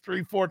 twice,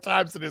 3, 4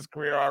 times in his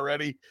career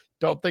already.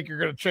 Don't think you're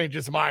going to change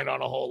his mind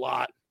on a whole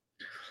lot.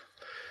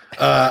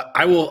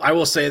 I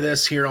will say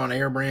this here on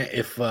air, Brant.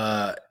 If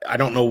I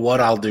don't know what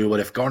I'll do, but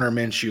if Gardner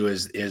Minshew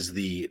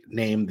is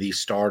named the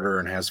starter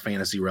and has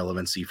fantasy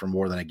relevancy for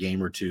more than a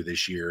game or two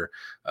this year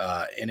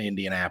in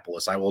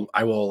Indianapolis, I will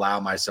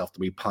allow myself to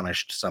be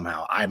punished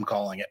somehow. I'm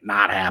calling it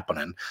not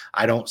happening.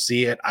 I don't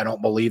see it. I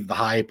don't believe the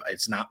hype.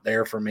 It's not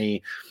there for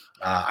me.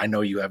 I know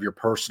you have your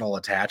personal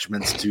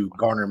attachments to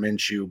Gardner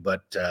Minshew,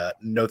 but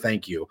no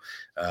thank you.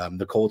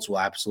 The Colts will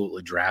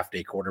absolutely draft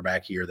a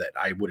quarterback here that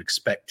I would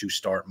expect to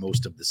start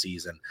most of the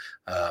season,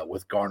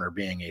 with Gardner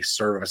being a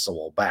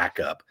serviceable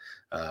backup,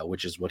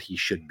 which is what he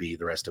should be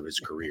the rest of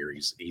his career.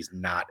 He's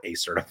not a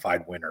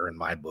certified winner in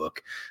my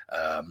book,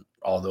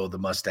 although the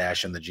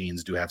mustache and the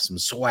jeans do have some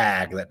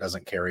swag that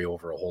doesn't carry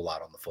over a whole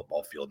lot on the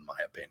football field, in my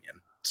opinion.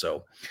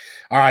 So,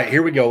 all right,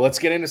 here we go. Let's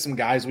get into some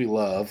guys we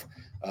love.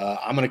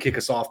 I'm going to kick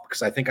us off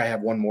because I think I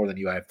have one more than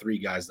you. I have 3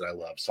 guys that I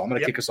love. So I'm going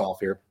to kick us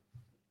off here.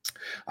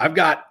 I've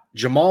got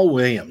Jamal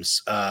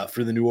Williams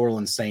for the New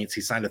Orleans Saints.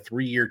 He signed a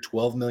 3-year,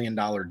 $12 million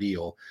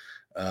deal.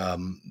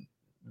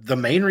 The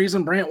main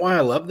reason, Brant, why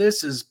I love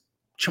this is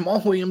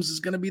Jamal Williams is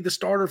going to be the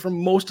starter for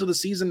most of the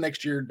season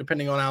next year,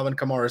 depending on Alvin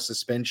Kamara's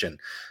suspension.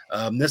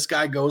 This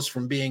guy goes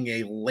from being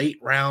a late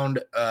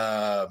round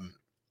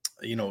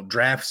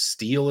draft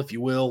steal, if you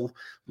will,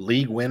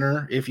 league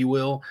winner, if you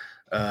will,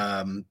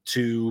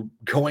 to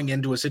going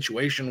into a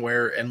situation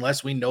where,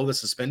 unless we know the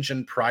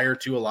suspension prior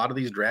to a lot of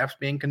these drafts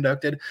being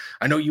conducted,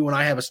 I know you and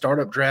I have a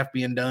startup draft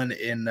being done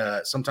in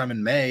sometime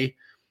in May.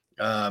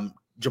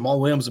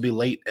 Jamal Williams will be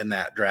late in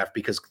that draft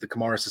because the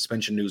Kamara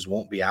suspension news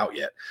won't be out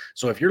yet.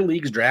 So if your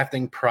league's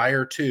drafting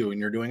prior to, and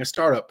you're doing a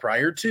startup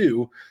prior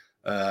to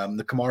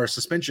the Kamara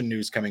suspension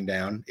news coming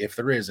down, if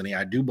there is any,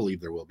 I do believe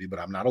there will be, but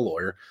I'm not a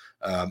lawyer.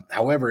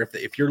 However,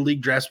 if your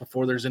league drafts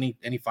before there's any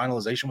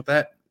finalization with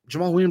that,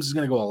 Jamal Williams is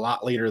going to go a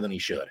lot later than he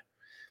should.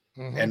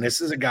 Mm-hmm. And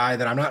this is a guy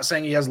that I'm not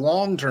saying he has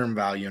long-term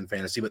value in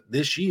fantasy, but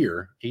this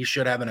year he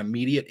should have an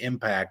immediate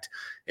impact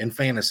in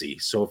fantasy.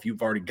 So if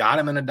you've already got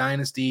him in a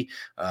dynasty,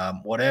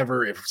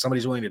 whatever, if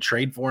somebody's willing to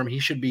trade for him, he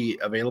should be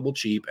available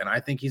cheap. And I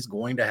think he's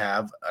going to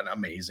have an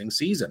amazing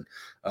season.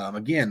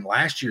 Again,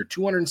 last year,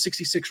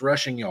 266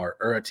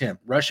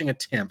 rushing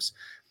attempts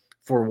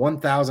for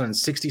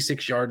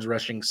 1,066 yards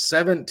rushing,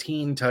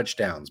 17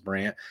 touchdowns,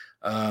 Brant.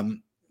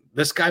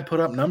 This guy put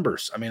up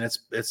numbers. I mean,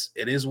 it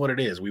is what it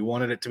is. We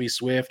wanted it to be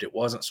Swift. It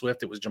wasn't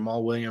Swift. It was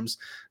Jamal Williams.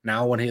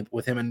 Now,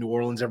 with him in New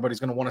Orleans, everybody's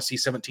going to want to see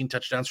 17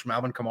 touchdowns from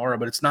Alvin Kamara,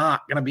 but it's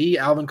not going to be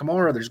Alvin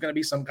Kamara. There's going to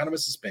be some kind of a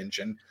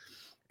suspension.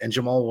 and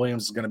Jamal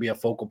Williams is going to be a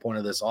focal point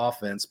of this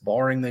offense,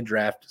 barring they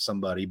draft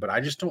somebody, but I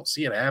just don't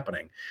see it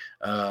happening.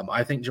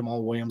 I think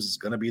Jamal Williams is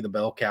going to be the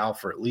bell cow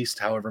for at least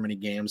however many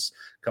games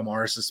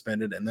Kamara is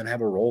suspended, and then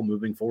have a role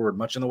moving forward,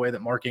 much in the way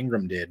that Mark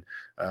Ingram did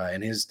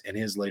in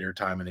his later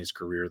time in his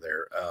career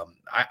there.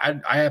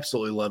 I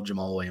absolutely love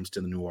Jamal Williams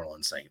to the New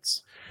Orleans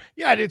Saints.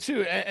 Yeah, I did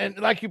too. And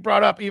like you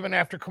brought up, even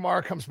after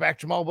Kamara comes back,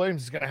 Jamal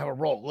Williams is going to have a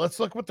role. Let's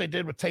look what they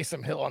did with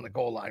Taysom Hill on the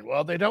goal line.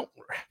 Well, they don't.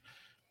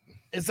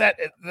 Is that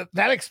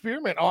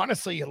experiment,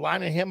 honestly,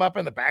 lining him up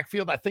in the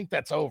backfield? I think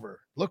that's over.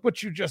 Look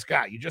what you just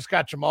got. You just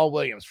got Jamal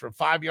Williams from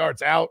 5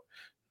 yards out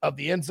of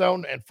the end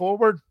zone and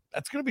forward.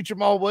 That's going to be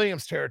Jamal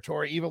Williams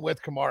territory, even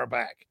with Kamara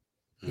back.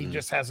 He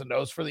just has a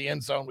nose for the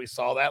end zone. We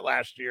saw that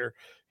last year.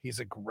 He's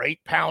a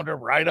great pounder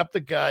right up the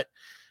gut.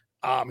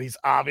 He's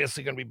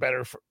obviously going to be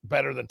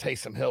better than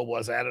Taysom Hill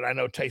was at it. I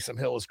know Taysom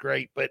Hill is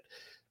great, but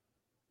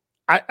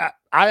I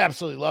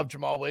absolutely love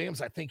Jamal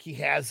Williams. I think he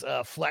has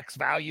flex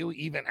value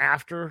even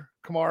after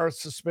Kamara's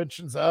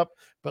suspension's up.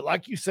 But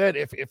like you said,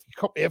 if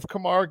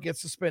Kamara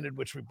gets suspended,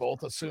 which we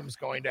both assume is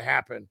going to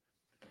happen,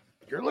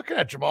 you're looking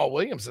at Jamal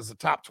Williams as a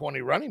top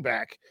 20 running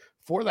back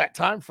for that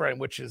time frame,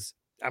 which is,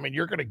 I mean,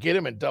 you're going to get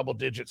him in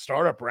double-digit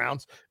startup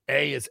rounds.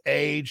 A is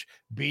age.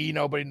 B,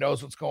 nobody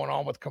knows what's going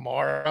on with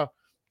Kamara.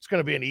 It's going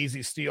to be an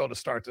easy steal to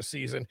start the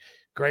season.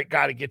 Great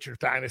guy to get your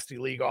dynasty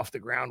league off the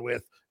ground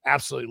with.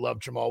 Absolutely love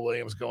Jamal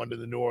Williams going to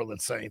the New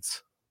Orleans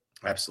Saints.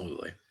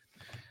 Absolutely.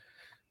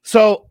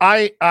 So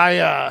I'm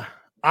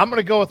going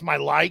to go with my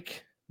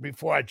like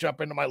before I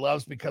jump into my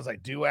loves, because I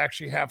do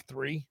actually have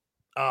 3.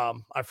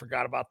 I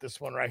forgot about this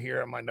one right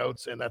here in my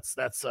notes, and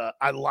that's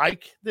I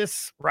like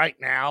this right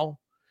now,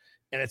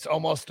 and it's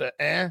almost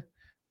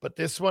but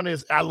this one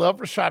is, I love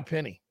Rashad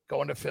Penny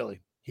going to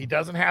Philly. He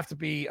doesn't have to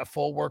be a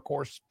full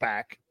workhorse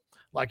back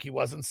like he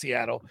was in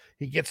Seattle.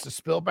 He gets to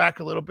spill back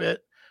a little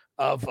bit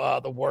of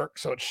the work,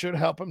 so it should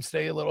help him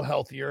stay a little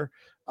healthier.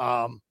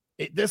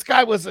 This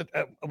guy was a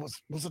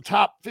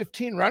top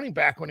 15 running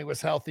back when he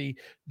was healthy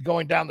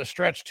going down the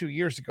stretch 2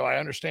 years ago. I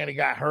understand he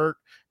got hurt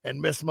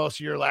and missed most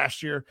of year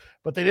last year,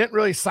 but they didn't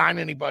really sign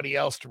anybody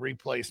else to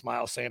replace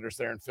Miles Sanders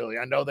there in Philly.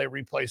 I know they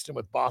replaced him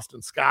with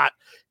Boston Scott,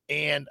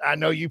 and I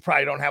know you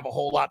probably don't have a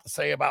whole lot to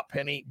say about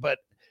Penny, but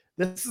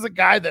this is a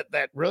guy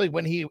that really,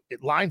 when he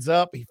lines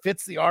up, he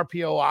fits the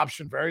RPO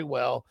option very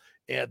well.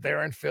 And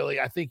there in Philly,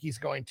 I think he's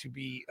going to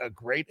be a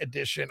great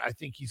addition. I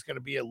think he's going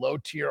to be a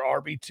low-tier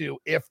RB2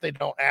 if they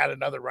don't add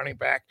another running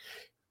back.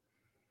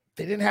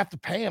 They didn't have to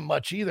pay him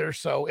much either,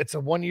 so it's a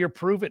one-year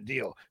prove-it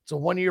deal. It's a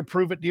one-year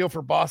prove-it deal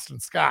for Boston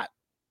Scott.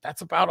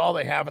 That's about all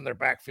they have in their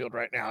backfield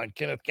right now, and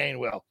Kenneth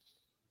Gainwell.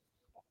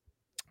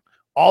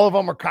 All of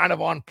them are kind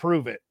of on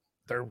prove-it.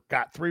 They've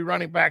got 3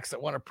 running backs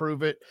that want to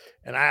prove it,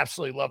 and I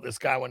absolutely love this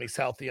guy when he's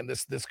healthy, and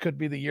this could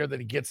be the year that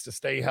he gets to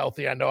stay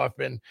healthy. I know I've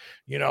been,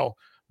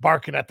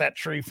 barking at that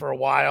tree for a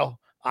while.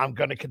 I'm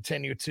going to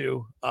continue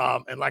to.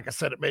 And like I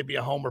said, it may be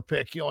a homer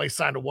pick. He only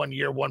signed a 1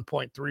 year,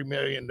 $1.3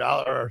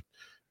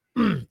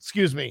 million.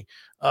 Excuse me.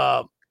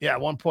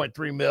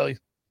 1.3 million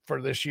for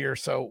this year.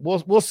 So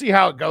we'll see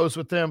how it goes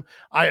with them.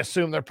 I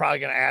assume they're probably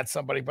going to add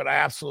somebody, but I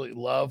absolutely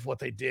love what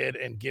they did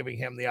and giving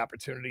him the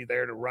opportunity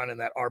there to run in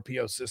that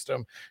RPO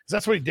system, because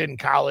that's what he did in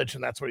college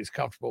and that's what he's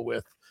comfortable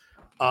with.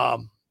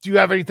 Do you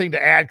have anything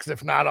to add? Because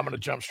if not, I'm going to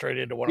jump straight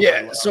into one of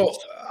my loves. So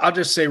I'll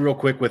just say real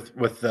quick with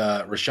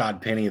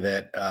Rashad Penny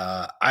that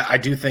I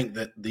do think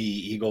that the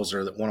Eagles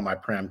are one of my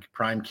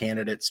prime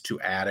candidates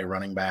to add a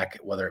running back,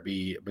 whether it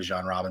be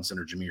Bijan Robinson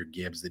or Jahmyr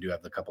Gibbs. They do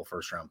have a couple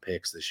first-round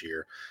picks this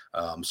year,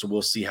 so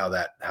we'll see how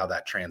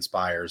that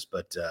transpires.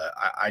 But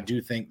I do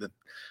think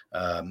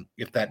that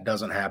if that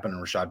doesn't happen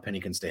and Rashad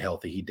Penny can stay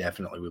healthy, he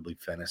definitely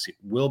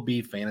will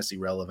be fantasy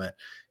relevant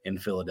in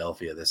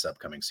Philadelphia this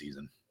upcoming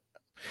season.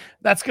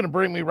 That's going to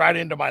bring me right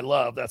into my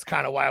love. That's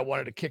kind of why I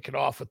wanted to kick it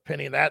off with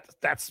Penny.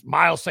 That's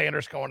Miles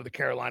Sanders going to the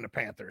Carolina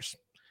Panthers.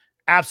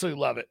 Absolutely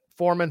love it.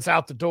 Foreman's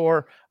out the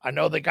door. I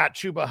know they got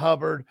Chuba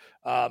Hubbard,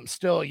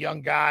 still a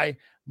young guy.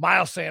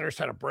 Miles Sanders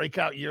had a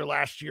breakout year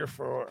last year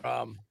for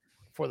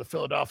the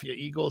Philadelphia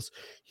Eagles.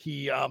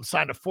 He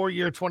signed a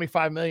 4-year,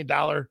 $25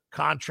 million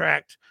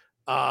contract.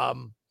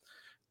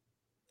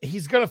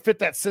 He's going to fit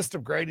that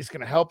system great. He's going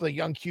to help the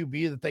young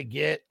QB that they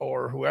get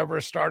or whoever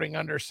is starting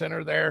under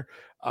center there.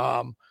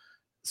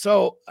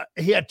 So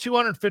he had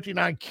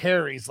 259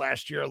 carries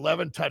last year,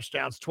 11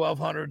 touchdowns,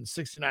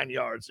 1,269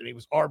 yards, and he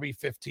was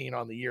RB15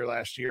 on the year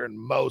last year in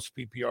most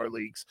PPR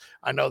leagues.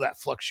 I know that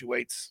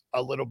fluctuates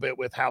a little bit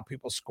with how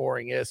people's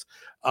scoring is.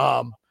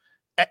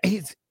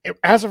 He's,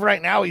 as of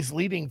right now, he's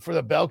leading for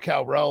the bell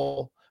cow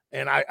role.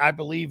 And I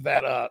believe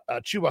that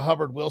Chuba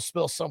Hubbard will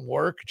spill some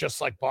work,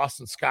 just like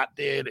Boston Scott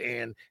did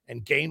and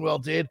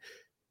Gainwell did.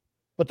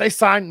 But they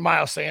signed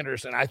Miles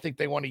Sanders, and I think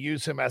they want to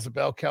use him as a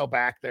bell cow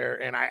back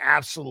there. And I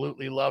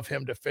absolutely love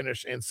him to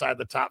finish inside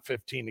the top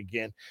 15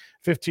 again,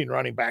 15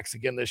 running backs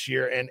again this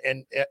year.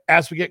 And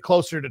as we get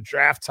closer to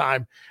draft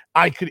time,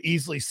 I could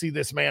easily see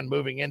this man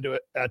moving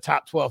into a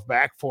top 12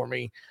 back for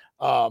me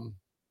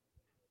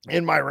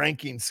in my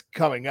rankings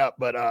coming up.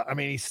 But, I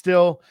mean, he's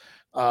still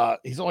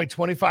he's only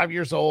 25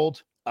 years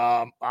old.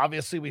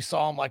 Obviously, we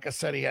saw him, like I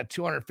said, he had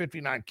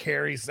 259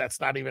 carries. That's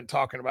not even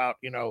talking about,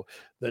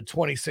 the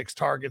 26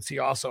 targets he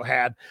also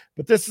had.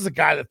 But this is a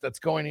guy that's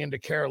going into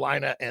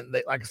Carolina, and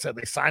they, like I said,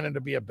 they signed him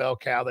to be a bell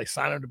cow. They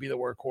signed him to be the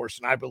workhorse,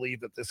 and I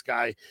believe that this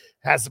guy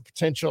has the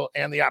potential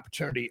and the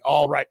opportunity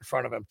all right in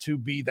front of him to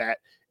be that.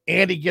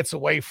 And he gets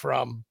away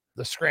from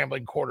the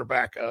scrambling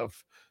quarterback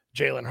of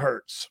Jalen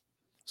Hurts.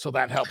 So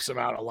that helps him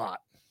out a lot.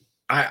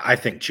 I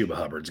think Chuba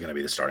Hubbard's going to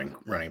be the starting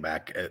running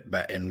back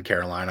in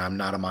Carolina. I'm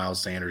not a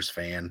Miles Sanders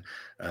fan.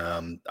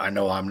 I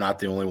know I'm not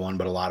the only one,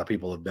 but a lot of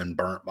people have been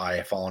burnt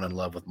by falling in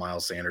love with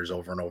Miles Sanders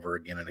over and over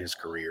again in his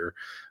career.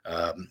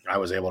 I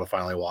was able to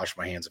finally wash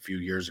my hands a few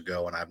years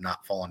ago, and I've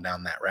not fallen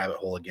down that rabbit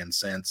hole again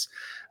since.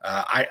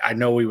 I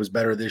know he was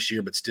better this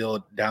year, but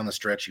still down the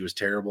stretch, he was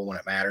terrible when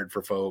it mattered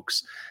for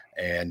folks.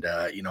 And,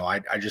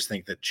 I just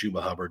think that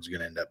Chuba Hubbard's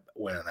going to end up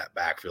winning that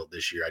backfield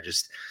this year.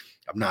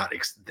 I'm not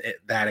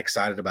that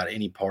excited about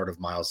any part of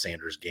Miles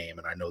Sanders' game,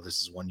 and I know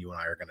this is one you and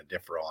I are going to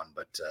differ on,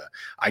 but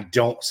I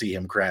don't see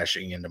him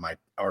crashing into my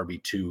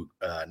RB2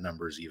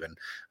 numbers even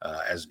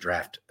as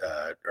draft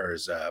or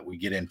as we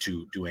get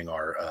into doing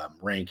our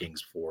rankings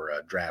for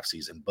draft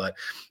season. But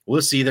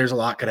we'll see. There's a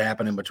lot could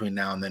happen in between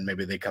now and then.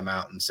 Maybe they come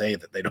out and say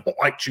that they don't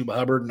like Chuba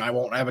Hubbard, and I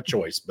won't have a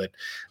choice. But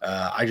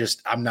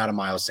I'm not a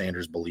Miles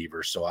Sanders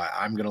believer, so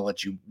I'm going to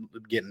let you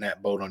get in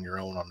that boat on your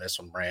own on this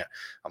one, Brant.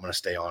 I'm going to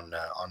stay on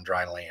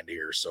dry land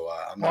here. So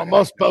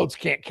most boats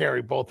can't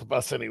carry both of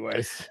us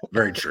anyways.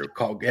 Very true.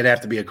 It'd have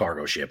to be a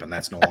cargo ship, and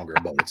that's no longer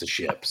a boat, it's a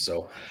ship.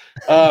 So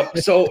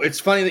so it's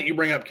funny that you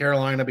bring up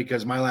Carolina,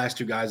 because my last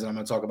two guys that I'm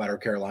going to talk about are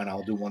Carolina.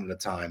 I'll do one at a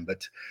time,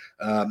 but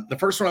the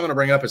first one I'm going to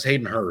bring up is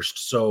Hayden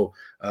Hurst. So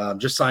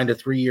just signed a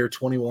 3-year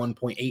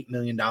 $21.8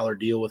 million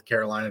deal with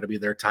Carolina to be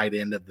their tight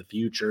end of the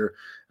future.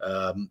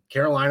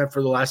 Carolina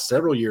for the last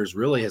several years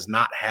really has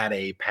not had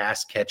a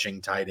pass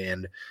catching tight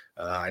end.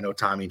 I know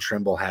Tommy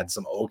Trimble had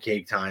some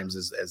okay times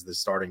as the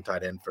starting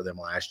tight end for them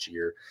last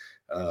year.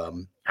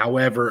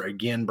 However,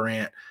 again,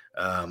 Brant,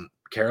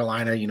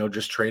 Carolina,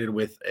 just traded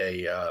with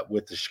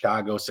the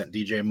Chicago, sent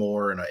DJ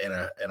Moore and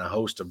a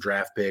host of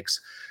draft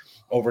picks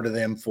over to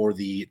them for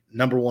the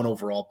number 1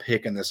 overall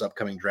pick in this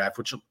upcoming draft,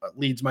 which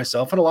leads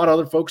myself and a lot of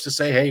other folks to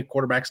say, hey,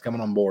 quarterback's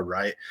coming on board,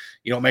 right?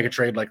 You don't make a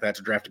trade like that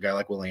to draft a guy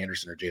like Will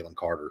Anderson or Jalen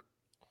Carter.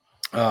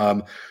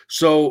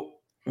 So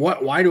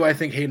why do I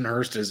think Hayden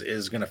Hurst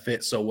is going to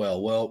fit so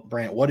well? Well,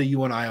 Brant, what do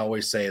you and I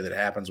always say that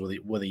happens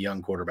with a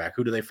young quarterback?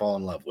 Who do they fall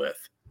in love with?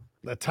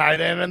 The tight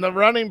end and the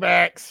running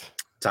backs.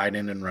 Tight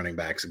end and running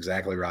backs,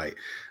 exactly right.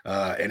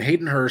 And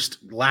Hayden Hurst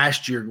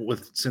last year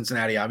with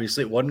Cincinnati,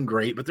 obviously it wasn't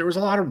great, but there was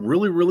a lot of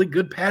really, really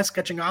good pass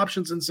catching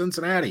options in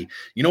Cincinnati.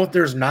 You know what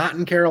there's not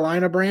in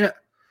Carolina, Brant?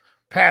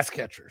 Pass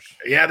catchers.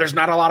 Yeah, there's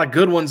not a lot of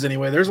good ones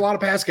anyway. There's a lot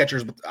of pass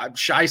catchers, but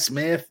Shi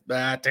Smith,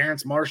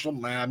 Terrence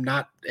Marshall, I'm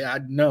not,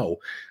 no.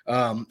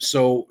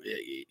 So,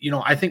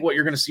 I think what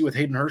you're going to see with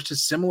Hayden Hurst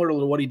is similar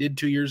to what he did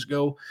 2 years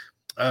ago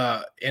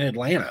in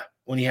Atlanta,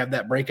 when he had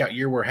that breakout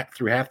year where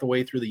through half the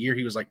way through the year,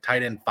 he was like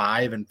tight end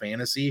 5 in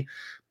fantasy.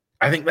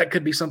 I think that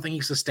could be something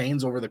he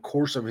sustains over the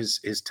course of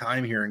his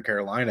time here in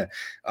Carolina.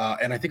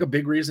 And I think a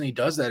big reason he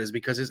does that is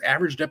because his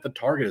average depth of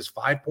target is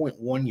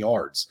 5.1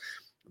 yards.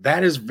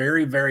 That is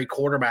very, very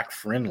quarterback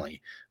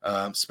friendly,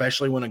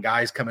 especially when a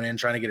guy's coming in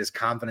trying to get his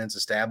confidence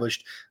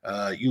established.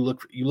 You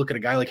look at a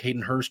guy like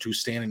Hayden Hurst who's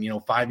standing,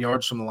 5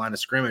 yards from the line of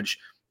scrimmage.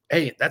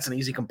 Hey, that's an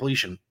easy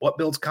completion. What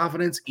builds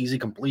confidence? Easy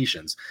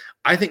completions.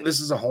 I think this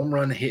is a home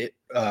run hit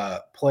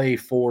play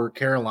for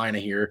Carolina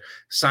here,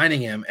 signing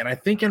him. And I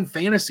think in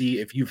fantasy,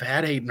 if you've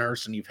had Hayden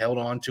Hurst and you've held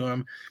on to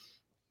him,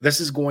 this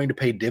is going to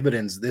pay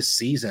dividends this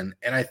season.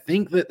 And I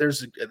think that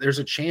there's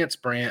a chance,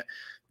 Brant,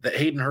 that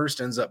Hayden Hurst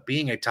ends up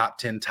being a top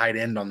 10 tight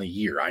end on the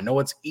year. I know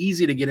it's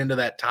easy to get into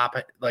that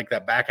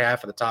that back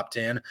half of the top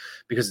 10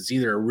 because it's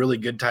either a really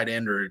good tight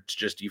end or it's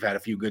just you've had a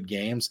few good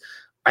games.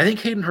 I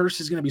think Hayden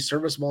Hurst is going to be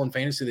serviceable in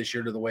fantasy this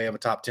year to the way of a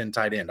top 10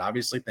 tight end.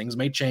 Obviously, things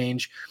may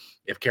change.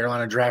 If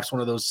Carolina drafts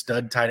one of those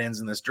stud tight ends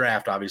in this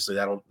draft, obviously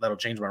that'll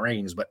change my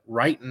rankings. But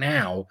right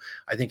now,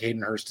 I think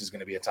Hayden Hurst is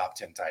going to be a top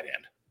 10 tight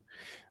end.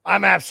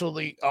 I'm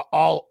absolutely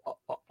all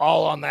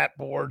on that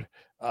board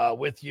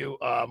with you.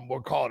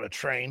 We'll call it a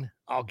train.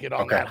 I'll get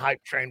on that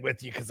hype train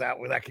with you because that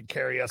could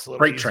carry us a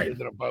little easier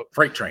than a boat.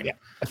 Freight train. Yeah,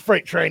 a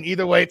freight train.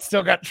 Either way, it's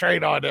still got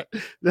train on it.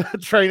 The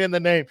train in the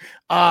name.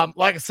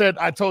 Like I said,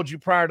 I told you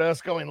prior to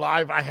us going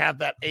live, I have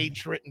that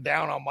age written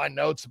down on my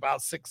notes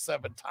about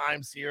 6-7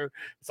 times here.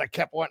 Because I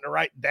kept wanting to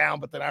write it down,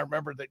 but then I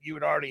remembered that you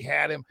had already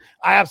had him.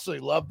 I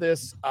absolutely love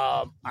this.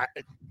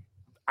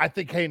 I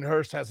think Hayden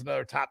Hurst has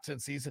another top 10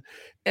 season.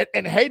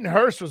 And Hayden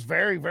Hurst was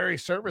very, very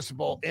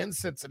serviceable in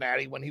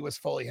Cincinnati when he was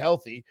fully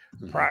healthy.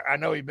 I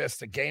know he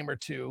missed a game or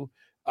two,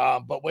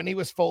 but when he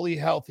was fully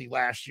healthy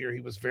last year, he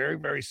was very,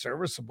 very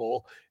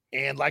serviceable.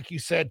 And like you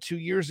said, 2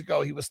 years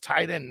ago, he was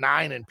tight end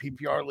 9 in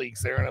PPR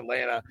leagues there in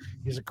Atlanta.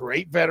 He's a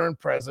great veteran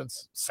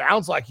presence.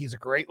 Sounds like he's a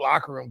great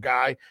locker room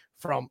guy.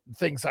 from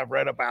things I've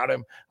read about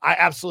him. I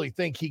absolutely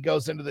think he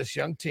goes into this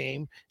young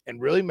team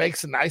and really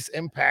makes a nice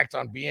impact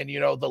on being,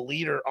 the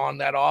leader on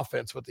that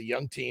offense with the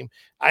young team.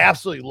 I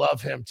absolutely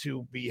love him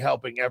to be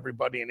helping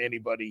everybody and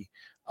anybody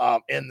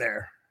in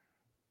there.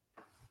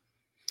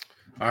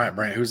 All right,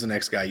 Brant, who's the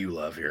next guy you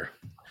love here?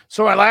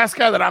 So my last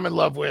guy that I'm in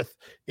love with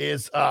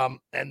is,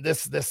 and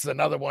this is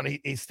another one.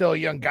 He's still a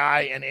young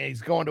guy, and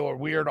he's going to a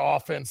weird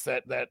offense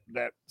that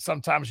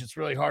sometimes it's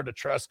really hard to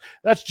trust.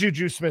 That's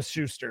Juju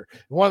Smith-Schuster.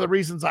 One of the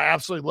reasons I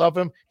absolutely love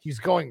him, he's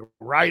going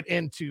right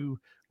into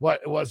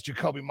what was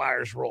Jacoby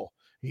Myers' role.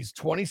 He's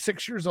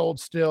 26 years old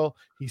still.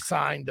 He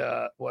signed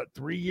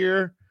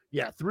 3-year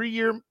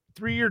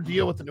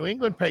deal with the New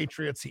England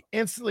Patriots. He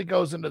instantly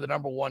goes into the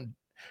number one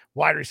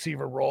wide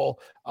receiver role.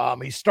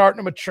 He's starting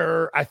to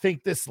mature. I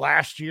think this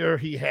last year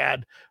he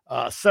had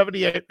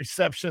 78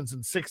 receptions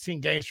in 16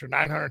 games for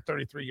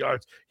 933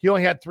 yards. He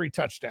only had 3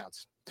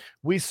 touchdowns.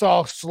 We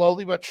saw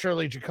slowly but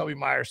surely Jacoby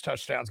Myers'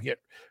 touchdowns get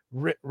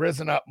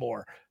risen up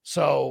more.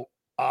 So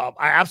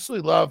I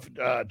absolutely love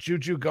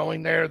Juju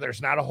going there.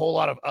 There's not a whole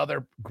lot of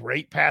other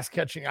great pass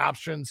catching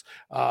options.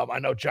 I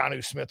know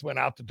Jonnu Smith went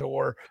out the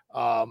door,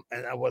 and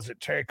was it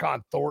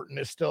Tyquan Thornton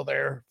is still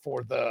there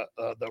for the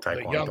young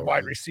Thornton.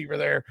 Wide receiver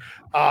there.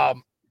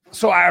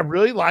 So I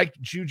really like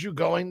Juju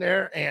going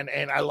there,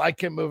 and I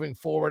like him moving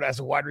forward as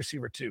a wide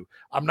receiver too.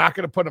 I'm not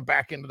going to put him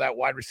back into that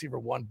wide receiver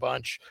one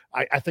bunch.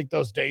 I think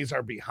those days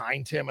are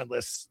behind him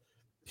unless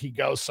he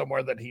goes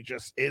somewhere that he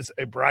just is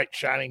a bright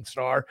shining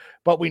star.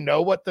 But we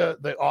know what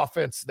the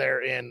offense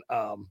there in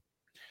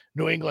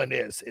New England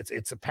is.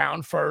 It's a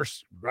pound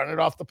first, run it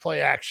off the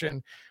play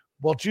action.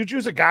 Well,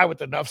 Juju's a guy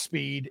with enough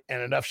speed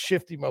and enough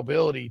shifty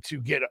mobility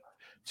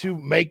to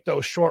make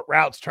those short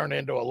routes turn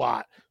into a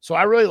lot. So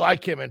I really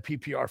like him in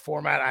PPR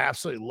format. I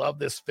absolutely love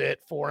this fit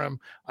for him.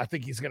 I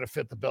think he's going to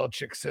fit the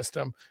Belichick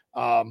system.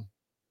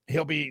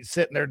 He'll be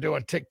sitting there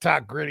doing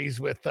TikTok gritties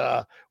with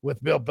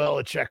Bill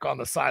Belichick on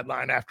the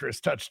sideline after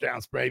his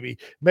touchdowns. Maybe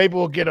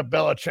we'll get a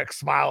Belichick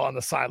smile on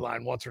the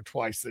sideline once or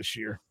twice this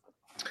year.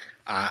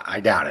 I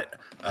doubt it.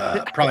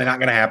 Probably not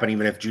going to happen,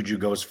 even if Juju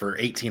goes for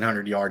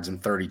 1,800 yards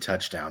and 30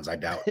 touchdowns. I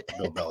doubt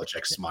Bill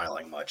Belichick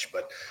smiling much.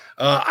 But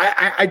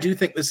I do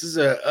think this is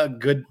a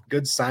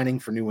good signing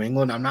for New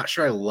England. I'm not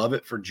sure I love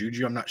it for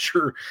Juju. I'm not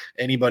sure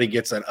anybody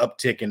gets an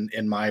uptick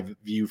in my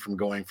view from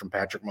going from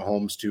Patrick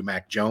Mahomes to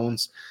Mac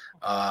Jones.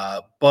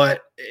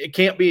 But it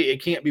can't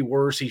be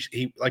worse.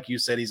 He like you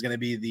said, he's going to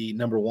be the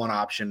number one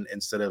option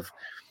instead of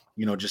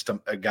just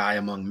a guy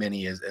among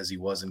many as he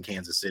was in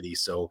Kansas City.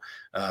 So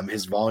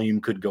his volume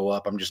could go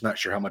up. I'm just not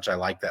sure how much I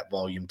like that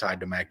volume tied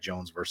to Mac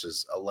Jones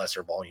versus a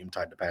lesser volume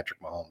tied to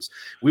Patrick Mahomes.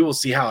 We will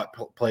see how it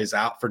plays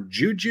out. For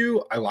Juju,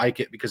 I like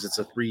it because it's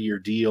a 3-year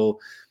deal.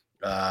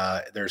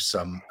 There's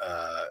some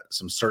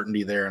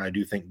certainty there, and I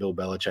do think Bill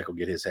Belichick will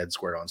get his head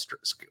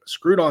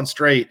screwed on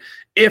straight.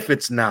 If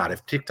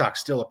TikTok's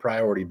still a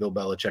priority, Bill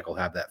Belichick will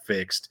have that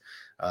fixed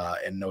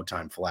in no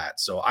time flat.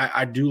 So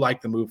I do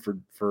like the move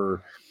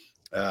for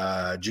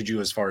Juju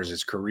as far as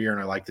his career,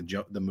 and I like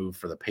the move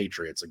for the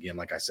Patriots. Again,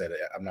 like I said,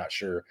 I'm not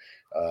sure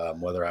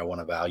whether I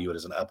want to value it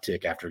as an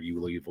uptick after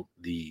you leave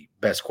the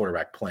best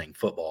quarterback playing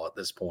football at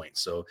this point.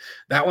 So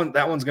that one's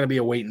going to be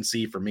a wait and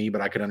see for me,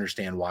 but I could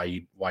understand why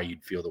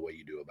you'd feel the way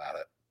you do about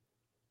it.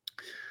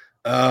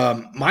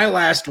 My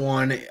last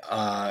one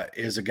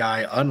is a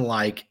guy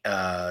unlike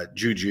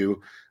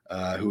Juju,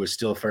 who is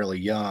still fairly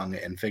young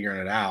and figuring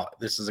it out.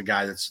 This is a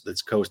guy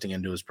that's coasting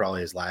into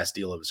probably his last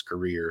deal of his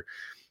career.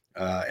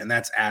 And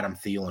that's Adam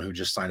Thielen, who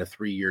just signed a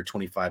 3-year,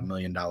 $25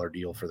 million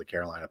deal for the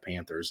Carolina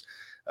Panthers.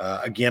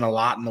 Again, a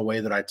lot in the way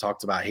that I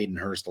talked about Hayden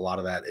Hurst, a lot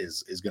of that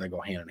is going to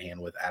go hand in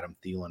hand with Adam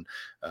Thielen.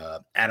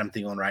 Adam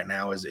Thielen right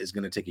now is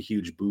going to take a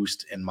huge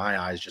boost in my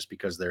eyes just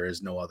because there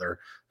is no other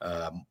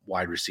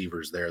wide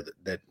receivers there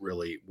that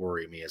really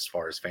worry me as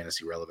far as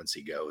fantasy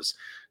relevancy goes.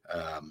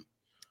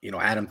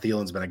 Adam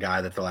Thielen's been a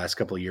guy that the last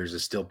couple of years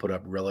has still put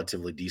up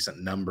relatively decent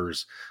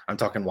numbers. I'm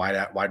talking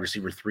wide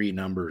receiver 3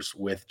 numbers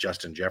with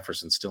Justin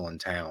Jefferson still in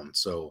town.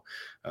 So,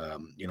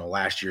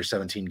 last year,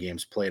 17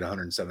 games played,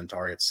 107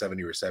 targets,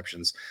 70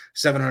 receptions,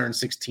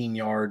 716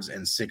 yards,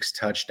 and 6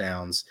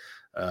 touchdowns.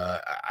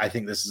 I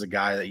think this is a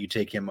guy that you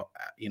take him,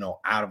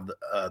 out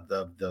of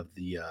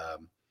the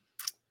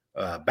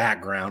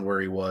background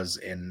where he was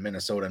in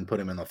Minnesota and put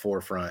him in the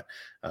forefront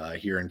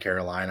here in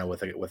Carolina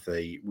with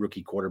a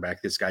rookie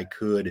quarterback. This guy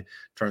could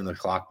turn the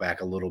clock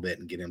back a little bit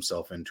and get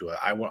himself into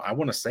I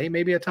want to say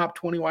maybe a top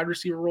 20 wide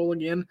receiver role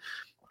again.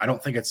 I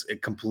don't think it's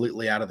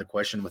completely out of the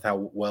question with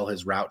how well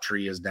his route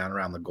tree is down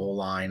around the goal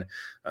line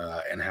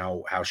and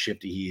how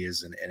shifty he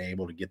is and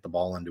able to get the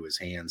ball into his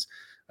hands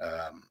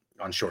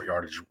on short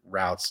yardage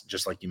routes,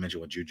 just like you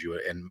mentioned with Juju,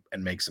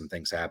 and make some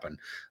things happen.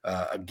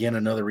 Again,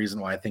 another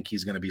reason why I think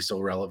he's going to be so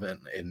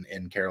relevant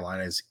in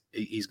Carolina is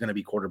he's going to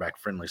be quarterback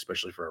friendly,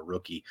 especially for a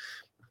rookie.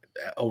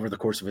 over the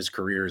course of his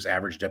career, his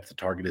average depth of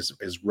target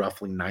is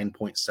roughly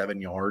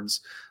 9.7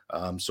 yards.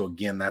 So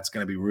again, that's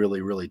going to be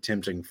really, really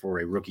tempting for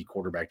a rookie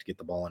quarterback to get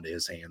the ball into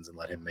his hands and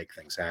let him make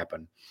things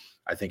happen.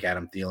 I think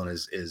Adam Thielen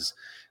is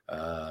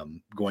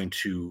going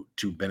to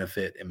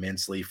benefit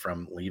immensely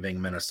from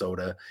leaving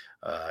Minnesota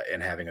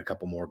and having a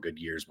couple more good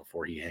years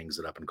before he hangs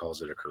it up and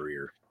calls it a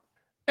career.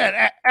 And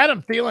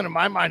Adam Thielen, in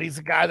my mind, he's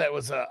a guy that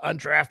was an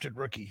undrafted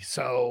rookie.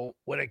 So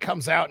when it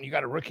comes out and you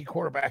got a rookie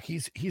quarterback,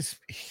 he's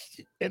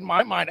in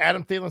my mind,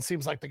 Adam Thielen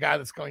seems like the guy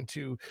that's going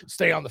to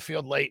stay on the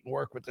field late and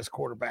work with this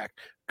quarterback,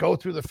 go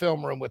through the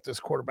film room with this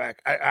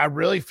quarterback. I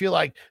really feel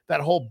like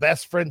that whole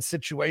best friend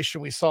situation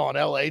we saw in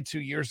LA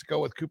 2 years ago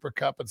with Cooper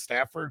Kupp and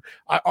Stafford,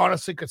 I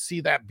honestly could see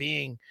that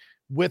being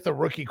with a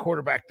rookie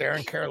quarterback there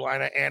in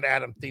Carolina and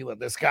Adam Thielen.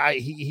 This guy,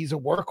 he's a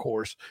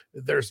workhorse.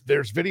 There's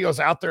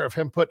videos out there of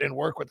him putting in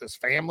work with his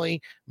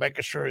family,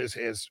 making sure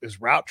his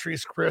route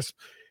tree's crisp.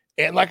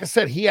 And like I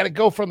said, he had to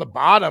go from the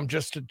bottom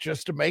just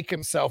to make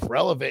himself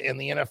relevant in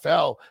the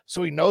NFL.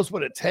 So he knows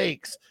what it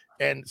takes.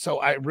 And so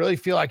I really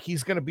feel like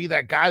he's going to be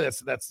that guy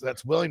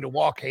that's willing to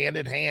walk hand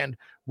in hand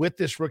with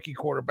this rookie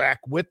quarterback,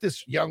 with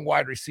this young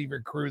wide receiver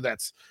crew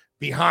that's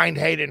behind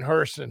Hayden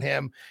Hurst and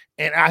him.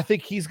 And I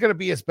think he's going to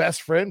be his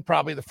best friend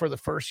probably for the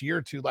first year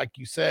or two, like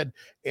you said,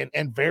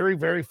 and very,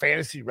 very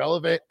fantasy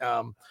relevant.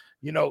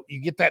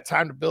 You get that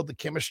time to build the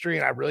chemistry,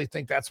 and I really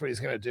think that's what he's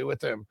going to do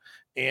with him.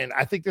 And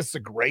I think this is a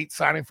great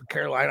signing for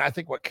Carolina. I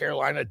think what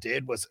Carolina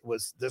did was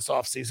this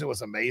offseason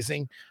was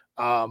amazing.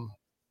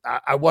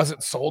 I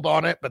wasn't sold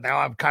on it, but now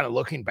I'm kind of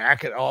looking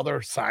back at all their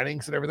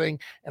signings and everything,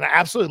 and I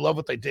absolutely love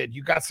what they did.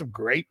 You got some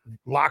great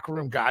locker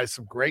room guys,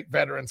 some great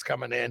veterans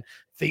coming in.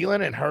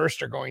 Thielen and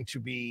Hurst are going to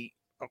be,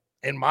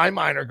 in my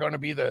mind, are going to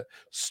be the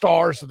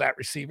stars of that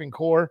receiving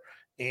core.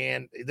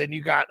 And then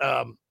you got,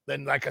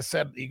 like I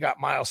said, you got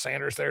Miles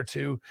Sanders there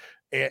too.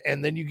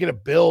 And then you get a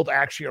build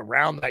actually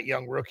around that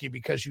young rookie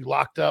because you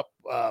locked up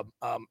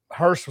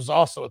Hurst was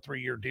also a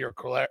 3-year deal,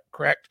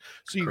 correct?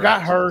 So you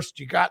got Hurst,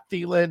 you got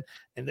Thielen,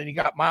 and then you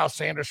got Miles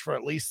Sanders for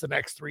at least the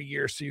next 3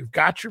 years. So you've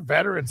got your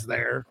veterans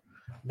there.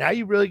 Now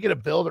you really get to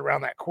build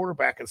around that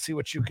quarterback and see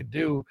what you can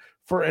do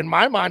for, in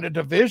my mind, a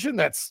division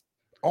that's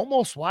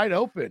almost wide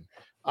open.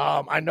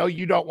 I know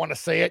you don't want to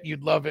say it.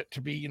 You'd love it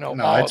to be, no,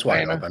 it's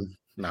wide open.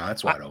 No,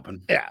 it's wide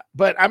open. Yeah,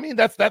 but I mean,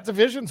 that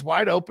division's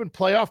wide open.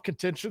 Playoff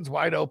contention's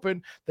wide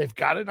open. They've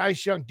got a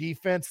nice young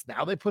defense.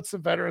 Now they put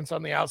some veterans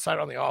on the outside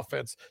on the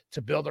offense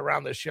to build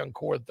around this young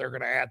core that they're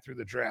going to add through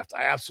the draft.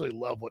 I absolutely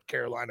love what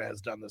Carolina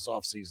has done this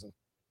offseason.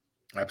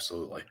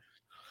 Absolutely.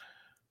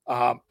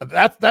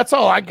 That's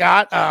all I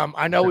got.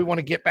 I know we want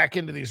to get back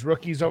into these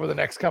rookies over the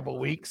next couple of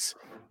weeks.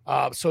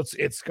 So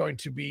it's going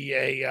to be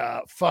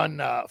a fun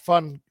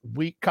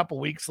couple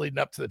weeks leading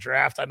up to the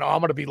draft. I know I'm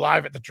going to be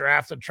live at the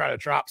draft and try to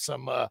drop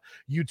some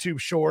YouTube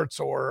shorts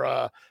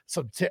or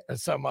some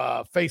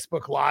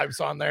Facebook lives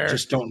on there.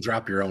 Just don't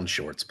drop your own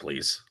shorts,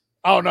 please.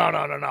 Oh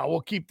no.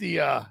 We'll keep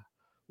the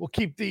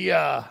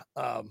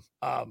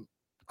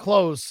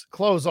clothes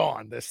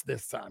on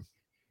this time.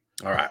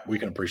 All right, we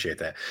can appreciate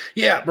that.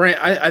 Yeah,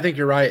 Brent, I think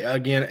you're right.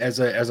 Again, as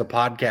a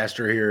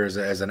podcaster here,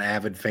 as an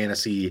avid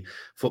fantasy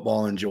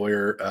football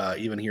enjoyer,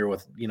 even here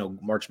with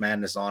March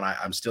Madness on,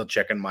 I'm still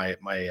checking my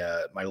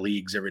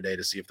leagues every day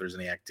to see if there's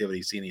any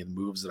activity, see any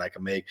moves that I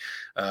can make.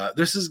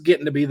 This is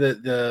getting to be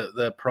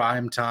the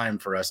prime time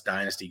for us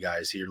dynasty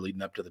guys here,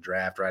 leading up to the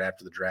draft, right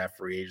after the draft,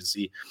 free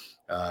agency.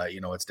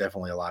 It's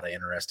definitely a lot of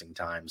interesting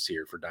times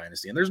here for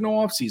dynasty, and there's no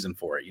off season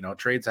for it.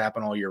 Trades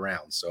happen all year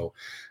round, so.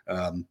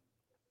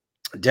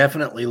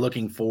 Definitely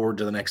looking forward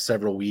to the next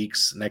several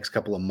weeks, next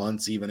couple of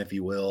months, even if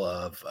you will,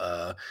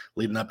 of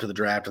leading up to the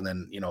draft, and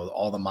then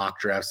all the mock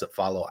drafts that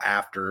follow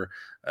after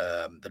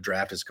the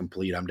draft is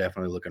complete. I'm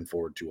definitely looking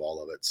forward to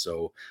all of it.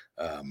 So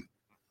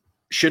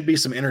should be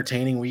some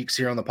entertaining weeks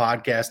here on the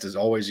podcast. As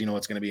always,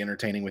 it's going to be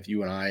entertaining with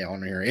you and I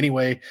on here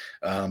anyway,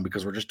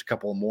 because we're just a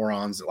couple of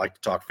morons that like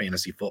to talk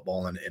fantasy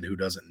football, and who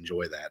doesn't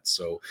enjoy that.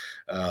 So,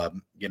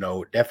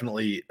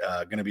 definitely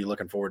going to be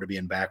looking forward to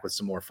being back with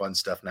some more fun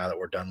stuff now that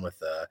we're done with,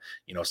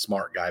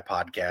 Smart Guy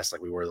podcast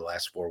like we were the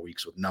last 4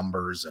 weeks with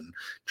numbers and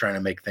trying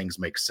to make things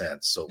make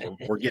sense. So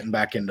we're getting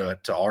back into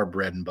our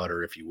bread and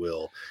butter, if you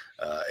will.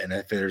 And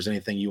if there's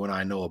anything you and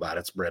I know about,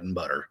 it's bread and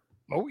butter.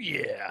 Oh,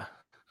 yeah.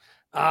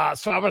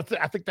 So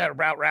I think that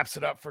wraps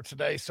it up for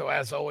today. So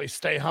as always,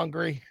 stay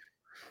hungry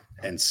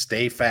and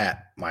stay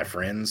fat, my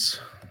friends.